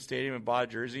got to the stadium and bought a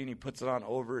jersey, and he puts it on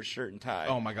over his shirt and tie.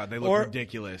 Oh my God, they look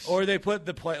ridiculous. Or they put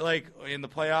like in the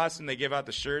playoffs, and they give out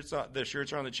the shirts. The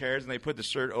shirts are on the chairs, and they put the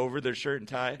shirt over their shirt and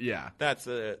tie. Yeah, that's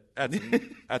a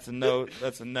no.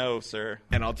 That's a no, sir.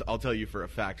 And I'll tell you for a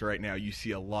fact right now, you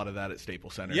see a lot of that at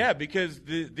Staples Center. Yeah, because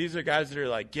these are guys that are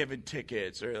like giving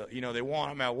tickets, or they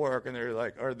want them at work, and they're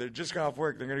like, or they're just got off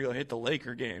work, they're gonna go hit the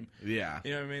Laker game. Yeah.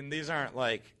 You know what I mean? These aren't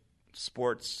like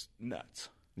sports nuts.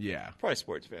 Yeah. Probably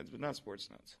sports fans, but not sports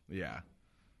nuts. Yeah.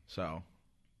 So,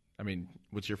 I mean,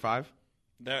 what's your 5?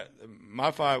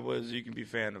 My 5 was you can be a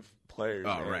fan of players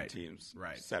and teams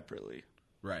separately.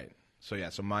 Right. So, yeah,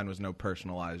 so mine was no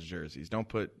personalized jerseys. Don't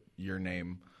put your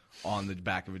name on the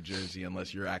back of a jersey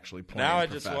unless you're actually playing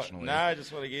professionally. Now I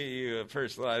just want to get you a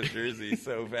personalized jersey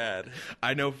so bad.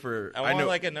 I want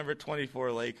like a number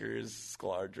 24 Lakers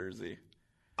Sklar jersly.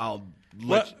 I'll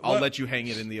let you hang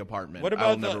it in the apartment.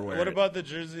 I'll never wear it. What about the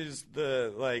jerseys? Where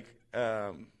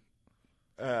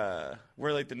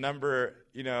like the number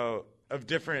of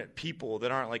different people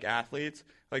that aren't like athletes,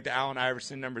 like the Allen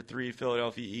Iverson number 3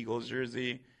 Philadelphia Eagles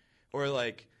jersey, or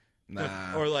like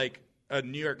a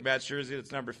New York Mets jersey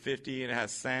that's number 50 and it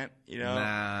has cent,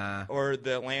 Nah. Or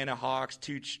the Atlanta Hawks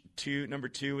number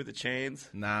 2 with the chains.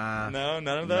 Nah. No,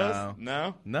 none of those.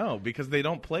 No, because they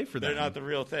don't play for them. They're not the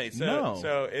real thing.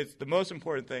 So it's the most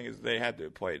important thing is they had to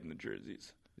play it in the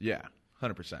jerseys. Yeah,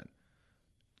 100%.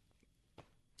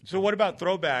 So what about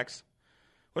throwbacks?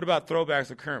 What about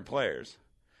throwbacks of current players?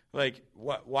 Like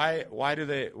why do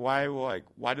they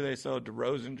sell a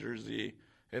DeRozan jersey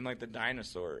in like the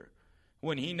dinosaur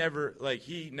when he never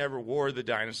wore the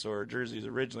dinosaur jerseys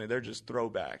originally? They're just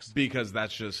throwbacks. Because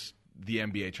that's just the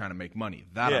NBA trying to make money.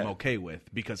 That I'm okay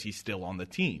with because he's still on the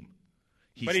team.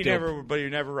 He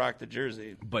never rocked the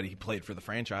jersey. But he played for the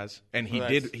franchise, and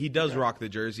he does rock the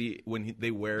jersey when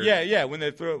they wear. When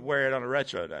they wear it on a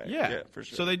retro night. Yeah, for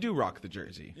sure. So they do rock the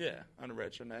jersey. Yeah, on a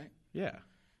retro night. Yeah.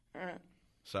 All right.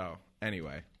 So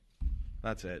anyway,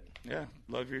 that's it. Yeah,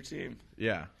 love your team.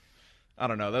 Yeah, I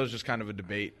don't know. That was just kind of a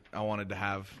debate I wanted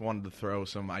to throw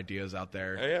some ideas out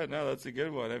there. Yeah, no, that's a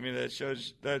good one. I mean, that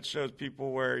shows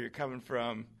people where you're coming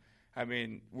from. I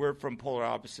mean, we're from polar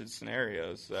opposite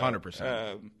scenarios. So,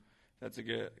 100%. That's a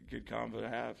good combo to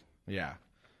have. Yeah.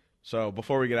 So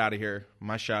before we get out of here,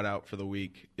 my shout out for the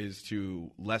week is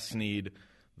to Les Snead,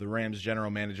 the Rams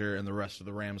general manager, and the rest of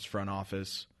the Rams front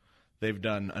office. They've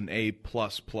done an A++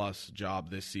 job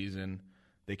this season.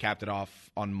 They capped it off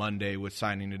on Monday with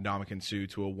signing Ndamukong Suh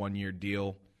to a 1-year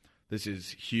deal. This is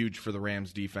huge for the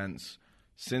Rams defense.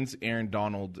 Since Aaron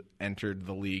Donald entered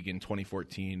the league in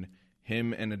 2014,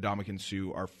 him and Ndamukong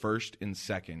Suh are first and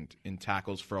second in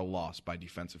tackles for a loss by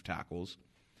defensive tackles.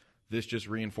 This just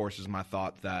reinforces my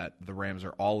thought that the Rams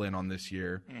are all in on this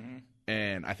year. Mm-hmm.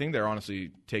 And I think they're honestly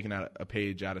taking out a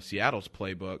page out of Seattle's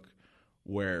playbook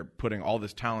where putting all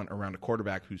this talent around a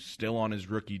quarterback who's still on his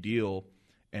rookie deal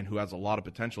and who has a lot of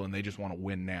potential, and they just want to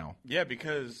win now. Yeah,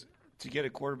 because to get a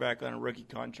quarterback on a rookie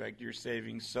contract, you're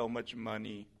saving so much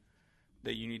money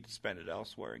that you need to spend it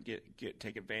elsewhere and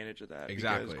take advantage of that.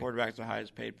 Exactly. Because quarterback's the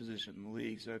highest paid position in the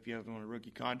league. So if you have him on a rookie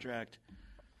contract,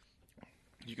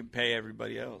 you can pay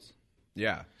everybody else.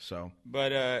 Yeah. So.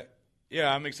 But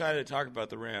I'm excited to talk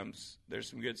about the Rams. There's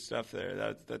some good stuff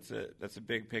there. That's a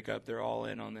big pickup. They're all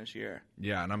in on this year.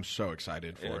 Yeah, and I'm so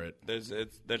excited for it. There's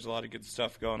a lot of good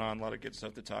stuff going on. A lot of good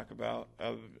stuff to talk about.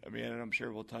 And I'm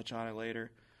sure we'll touch on it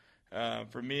later.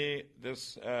 For me,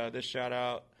 this shout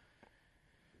out.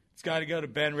 It's got to go to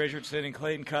Ben Richardson and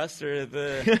Clayton Custer,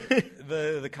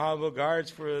 the combo guards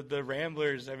for the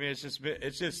Ramblers. I mean,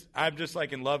 I'm just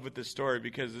like in love with this story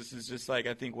because this is just like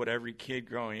I think what every kid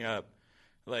growing up,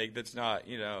 like that's not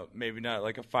maybe not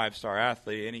like a 5-star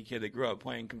athlete, any kid that grew up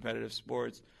playing competitive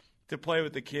sports, to play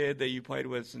with the kid that you played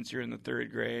with since you're in the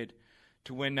 3rd grade,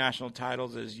 to win national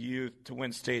titles as youth, to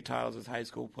win state titles as high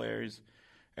school players,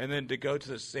 and then to go to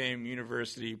the same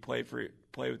university, play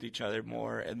with each other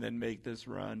more, and then make this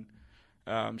run.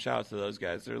 Shout out to those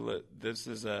guys. This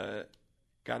is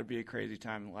got to be a crazy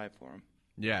time in life for them.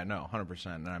 Yeah, no,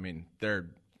 100%. I mean,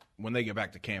 when they get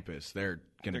back to campus, they're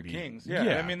going to be kings.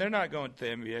 Yeah, I mean, they're not going to the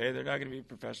NBA. They're not going to be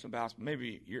professional basketball.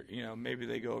 Maybe maybe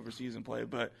they go overseas and play,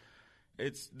 but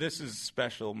this is a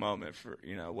special moment for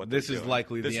what this is doing.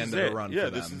 Likely the end of the run for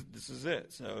them. Yeah, this is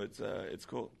it. So it's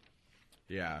cool.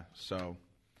 Yeah. So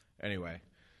anyway,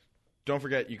 don't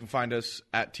forget you can find us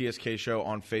at TSK Show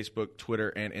on Facebook, Twitter,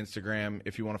 and Instagram.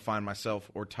 If you want to find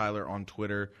myself or Tyler on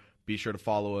Twitter, be sure to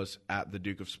follow us at the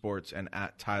Duke of Sports and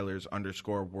at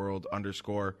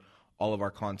Tyler's_world_. All of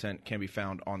our content can be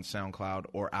found on SoundCloud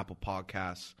or Apple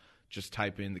Podcasts. Just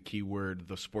type in the keyword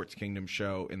The Sports Kingdom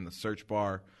Show in the search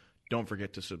bar. Don't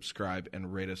forget to subscribe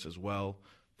and rate us as well.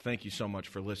 Thank you so much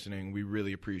for listening. We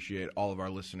really appreciate all of our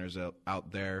listeners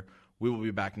out there. We will be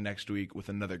back next week with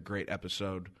another great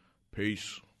episode.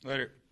 Peace. Later.